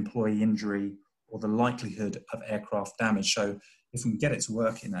risk of employee injury or the likelihood of aircraft damage. So if we can get it to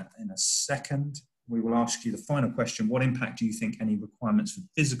work in a second, we will ask you the final question. What impact do you think any requirements for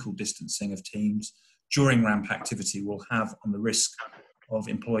physical distancing of teams during ramp activity will have on the risk of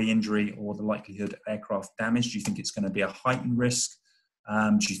employee injury or the likelihood of aircraft damage? Do you think it's going to be a heightened risk?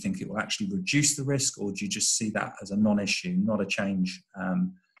 Do you think it will actually reduce the risk, or do you just see that as a non-issue, not a change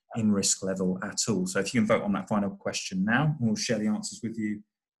in risk level at all? So if you can vote on that final question now, we'll share the answers with you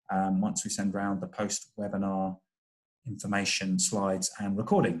once we send round the post-webinar information, slides and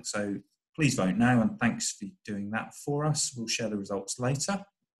recording. So please vote now, and thanks for doing that for us. We'll share the results later.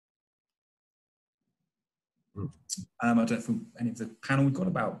 I don't know if any of the panel, we've got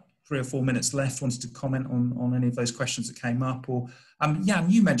about 3 or 4 minutes left, wanted to comment on any of those questions that came up, or Jan,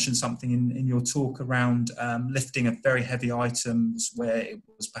 you mentioned something in your talk around lifting of very heavy items where it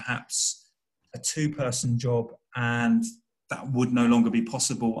was perhaps a 2-person job and that would no longer be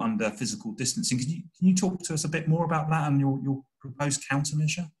possible under physical distancing. Can you talk to us a bit more about that and your proposed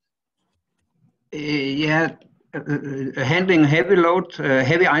countermeasure? Yeah, handling heavy load,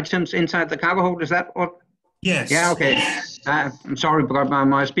 heavy items inside the cargo hold, is that what? Yes. Yeah, okay. I'm sorry, because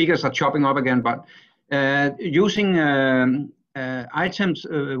my speakers are chopping up again, but using items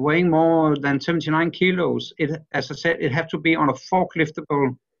weighing more than 79 kilos, as I said, it has to be on a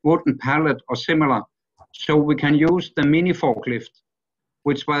forkliftable wooden pallet or similar. So we can use the mini forklift,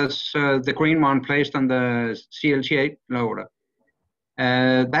 which was the green one placed on the CLT8 loader.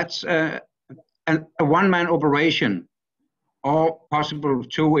 That's a one-man operation, or possible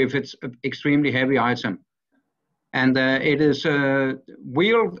 2 if it's an extremely heavy item. And it is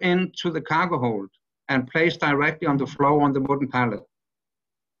wheeled into the cargo hold and placed directly on the floor on the wooden pallet.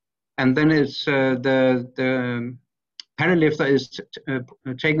 And then it's the panel lifter is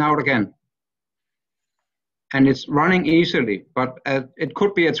taken out again. and it's running easily, but it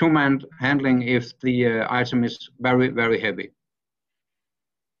could be a two-man handling if the item is very, very heavy.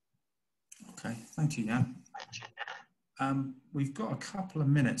 Okay, thank you, Jan. We've got a couple of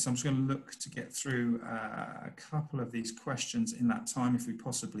minutes. I'm just going to look to get through a couple of these questions in that time, if we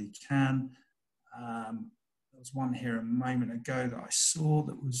possibly can. There was one here a moment ago that I saw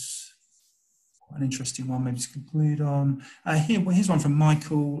that was quite an interesting one, maybe to conclude on. Here's one from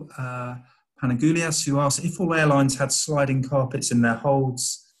Michael Panagoulias, who asked, if all airlines had sliding carpets in their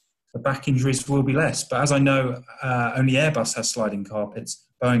holds, the back injuries will be less. But as I know, only Airbus has sliding carpets,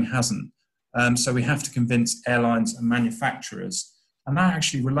 Boeing hasn't. So we have to convince airlines and manufacturers. And that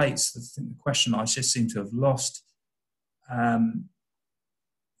actually relates to the question I just seem to have lost.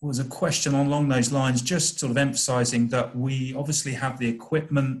 Was a question along those lines, just sort of emphasizing that we obviously have the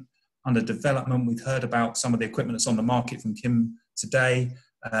equipment under development. We've heard about some of the equipment that's on the market from Kim today.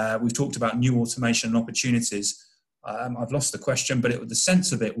 We've talked about new automation and opportunities. I've lost the question, but the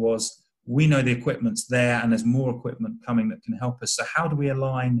sense of it was, we know the equipment's there and there's more equipment coming that can help us. So how do we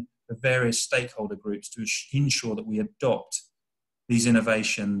align the various stakeholder groups to ensure that we adopt these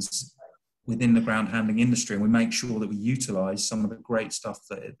innovations within the ground handling industry, and we make sure that we utilize some of the great stuff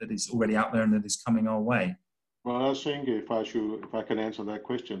that is already out there and that is coming our way? Well, I think if I can answer that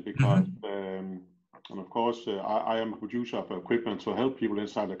question, because and of course I am a producer of equipment to help people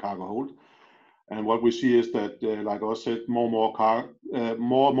inside the cargo hold, and what we see is that, like I said, more and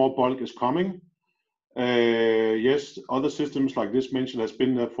more bulk is coming. Yes, other systems like this mentioned has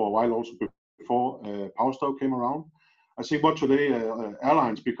been there for a while, also before PowerStore came around. I think what today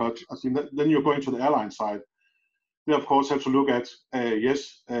airlines, because I think that then you're going to the airline side, they of course have to look at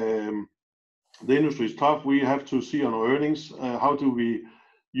yes, the industry is tough. We have to see on our earnings how do we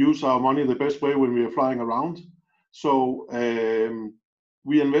use our money the best way when we are flying around. So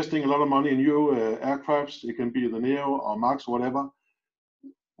we're investing a lot of money in new aircrafts. It can be the Neo or Max or whatever.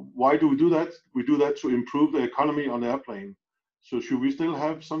 Why do we do that? We do that to improve the economy on the airplane. So should we still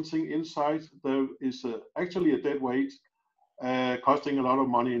have something inside? There is actually a dead weight costing a lot of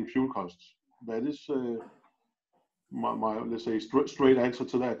money in fuel costs. That is my let's say straight answer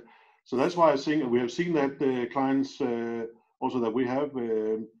to that. So that's why I think we have seen that clients also that we have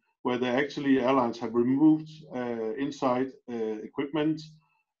where they actually airlines have removed inside equipment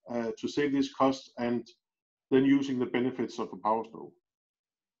to save these costs and then using the benefits of the PowerStore.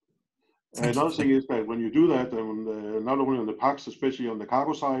 Another thing is that when you do that, and not only on the packs, especially on the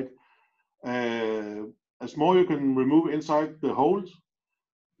cargo side, as more you can remove inside the hold,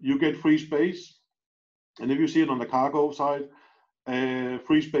 you get free space. And if you see it on the cargo side,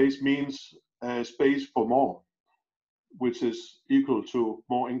 free space means space for more, which is equal to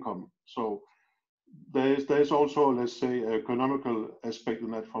more income. So there's also, let's say, an economical aspect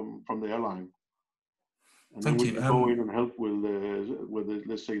in that from the airline. And then we can go in and help with the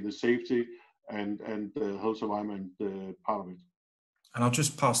let's say the safety and the health environment part of it. And I'll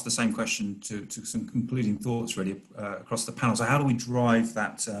just pass the same question to some concluding thoughts really across the panel. So how do we drive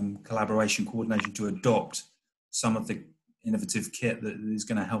that collaboration, coordination to adopt some of the innovative kit that is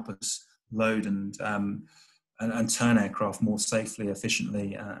going to help us load and turn aircraft more safely,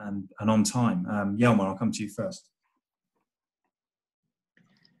 efficiently, and on time? Hjalmar, I'll come to you first.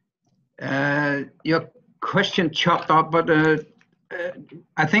 Your question chopped up, but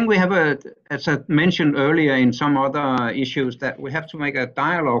I think we have as I mentioned earlier in some other issues, that we have to make a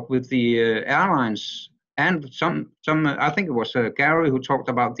dialogue with the airlines and some. I think it was Gary who talked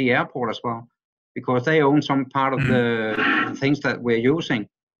about the airport as well, because they own some part of the things that we're using.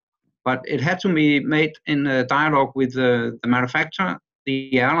 But it had to be made in a dialogue with the manufacturer,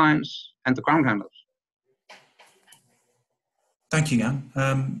 the airlines, and the ground handlers. Thank you, Jan.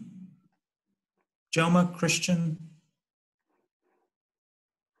 Hjalmar, Christian?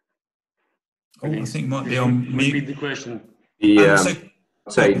 Oh, I think might be on mute. Repeat the question.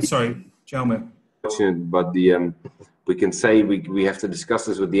 Sorry, Hjalmar. But we can say we have to discuss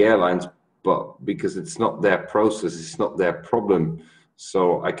this with the airlines, but because it's not their process, it's not their problem.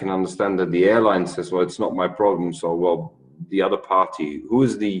 So I can understand that the airline says, well, it's not my problem. So, well, the other party, who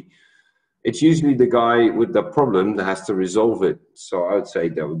is it's usually the guy with the problem that has to resolve it. So I would say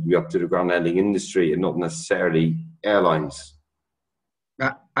that would be up to the ground handling industry and not necessarily airlines.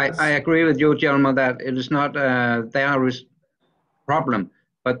 I agree with you, Hjalmar, that it is not their problem,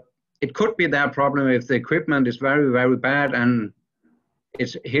 but it could be their problem if the equipment is very, very bad and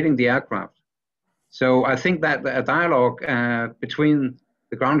it's hitting the aircraft. So I think that a dialogue between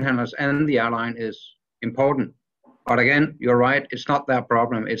the ground handlers and the airline is important. But again, you're right, it's not their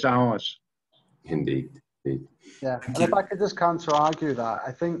problem, it's ours. Indeed. Yeah, and if I could just counter argue that,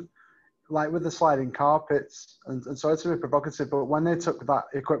 I think like with the sliding carpets, and sorry to be provocative, but when they took that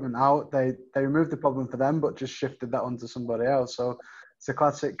equipment out, they removed the problem for them, but just shifted that onto somebody else. So it's a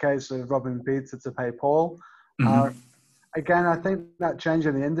classic case of robbing Peter to pay Paul. Mm-hmm. Again, I think that change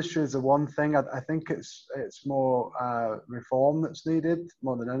in the industry is the one thing. I think it's more reform that's needed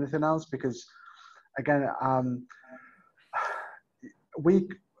more than anything else, because again,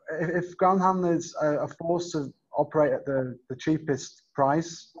 if ground handlers are forced to operate at the cheapest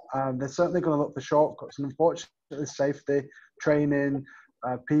price, they're certainly going to look for shortcuts. And unfortunately, safety, training,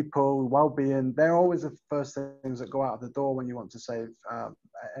 people, well-being, they're always the first things that go out of the door when you want to save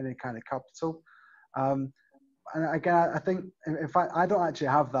any kind of capital. And again, I think, in fact, I don't actually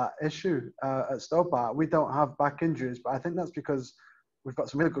have that issue at Stobart. We don't have back injuries, but I think that's because we've got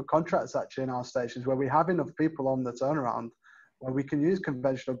some really good contracts actually in our stations where we have enough people on the turnaround where we can use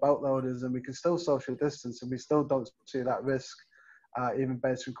conventional belt loaders and we can still social distance, and we still don't see that risk, even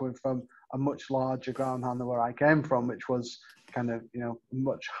based on coming from a much larger ground handler where I came from, which was kind of,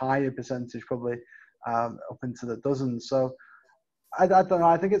 much higher percentage, probably up into the dozens. So I don't know.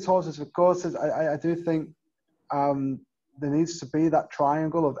 I think it's horses for courses. I do think there needs to be that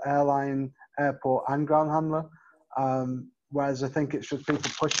triangle of airline, airport, and ground handler. Whereas I think it's just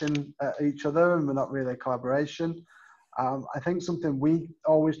people pushing at each other and we're not really a collaboration. I think something we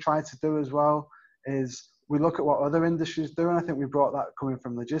always try to do as well is we look at what other industries do, and I think we brought that coming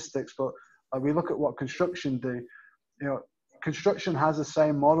from logistics, but we look at what construction do. Construction has the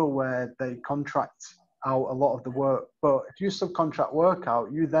same model where they contract out a lot of the work, but if you subcontract work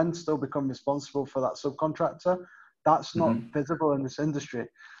out, you then still become responsible for that subcontractor. That's not visible in this industry.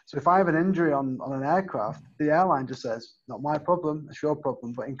 So if I have an injury on an aircraft, the airline just says, not my problem, it's your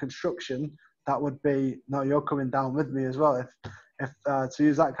problem. But in construction, that would be, no, you're coming down with me as well, if to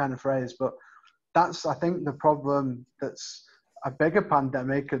use that kind of phrase. But that's, I think, the problem that's a bigger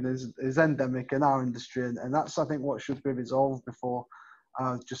pandemic and is endemic in our industry. And that's, I think, what should be resolved before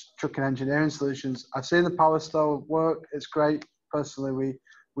just trucking engineering solutions. I've seen the power stove work. It's great. Personally,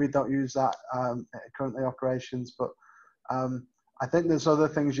 we don't use that currently operations, but I think there's other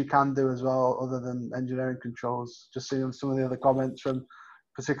things you can do as well other than engineering controls. Just seeing some of the other comments from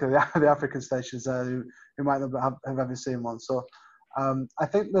particularly the African stations there who might not have ever seen one. So I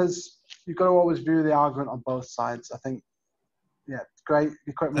think you've got to always view the argument on both sides. I think, yeah, great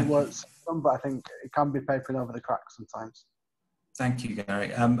equipment works, but I think it can be papering over the cracks sometimes. Thank you,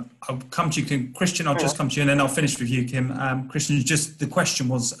 Gary. I'll come to you, Christian. I'll just come to you, and then I'll finish with you, Kim. Christian, just the question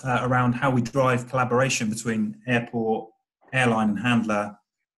was around how we drive collaboration between airport, airline, and handler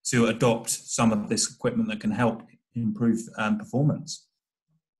to adopt some of this equipment that can help improve performance.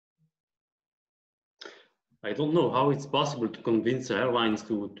 I don't know how it's possible to convince airlines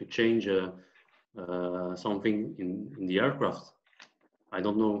to change something in the aircraft. I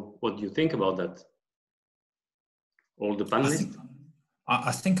don't know. What do you think about that? All the panelists?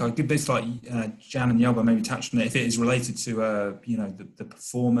 I think I'd give this, like Jan and Jelba maybe touched on it. If it is related to the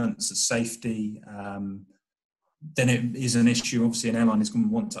performance, the safety, then it is an issue. Obviously, an airline is going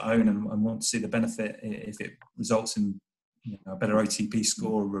to want to own and want to see the benefit if it results in a better OTP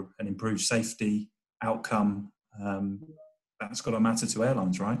score or an improved safety outcome. That's got to matter to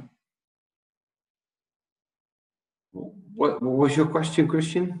airlines, right? What was your question,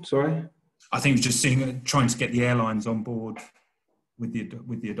 Christian? Sorry. I think it's just trying to get the airlines on board with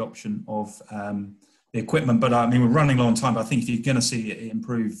the adoption of the equipment. But I mean, we're running low on time. But I think if you're going to see it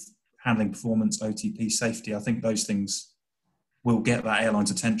improve handling performance, OTP, safety, I think those things will get that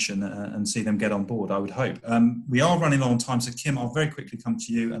airline's attention and see them get on board, I would hope. We are running low on time. So Kim, I'll very quickly come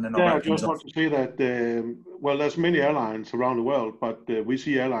to you, and then I'll I just want to say that, well, there's many airlines around the world, but we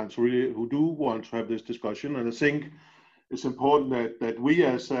see airlines who do want to have this discussion. And I think it's important that we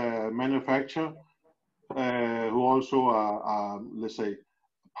as a manufacturer, who also are, let's say,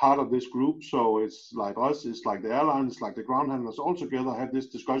 part of this group, so it's like us, it's like the airlines, it's like the ground handlers, all together have these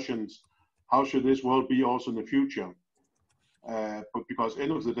discussions. How should this world be also in the future? But because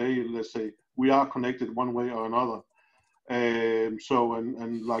end of the day, let's say, we are connected one way or another. So,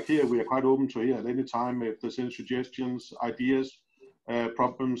 and like here, we are quite open to hear at any time if there's any suggestions, ideas,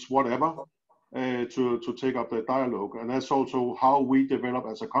 problems, whatever. To take up the dialogue, and that's also how we develop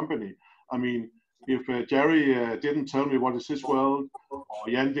as a company. I mean, if Jerry didn't tell me what is this world, or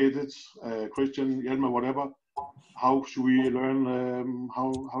Jan did it, Christian, Jelma, whatever, how should we learn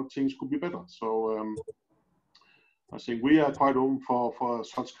how things could be better? So I think we are quite open for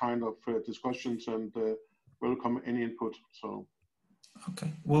such kind of discussions and welcome any input. So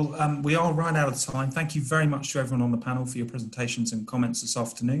Okay, well, we are right out of time. Thank you very much to everyone on the panel for your presentations and comments this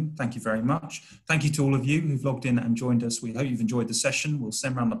afternoon. Thank you very much. Thank you to all of you who've logged in and joined us. We hope you've enjoyed the session. We'll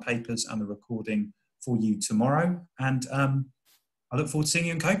send around the papers and the recording for you tomorrow. And I look forward to seeing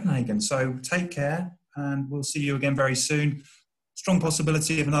you in Copenhagen. So take care, and we'll see you again very soon. Strong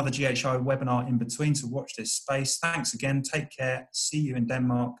possibility of another GHI webinar in between, so watch this space. Thanks again. Take care. See you in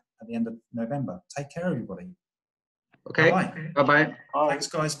Denmark at the end of November. Take care, everybody. Okay. Bye-bye. Bye-bye. Thanks,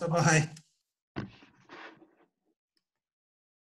 guys. Bye-bye.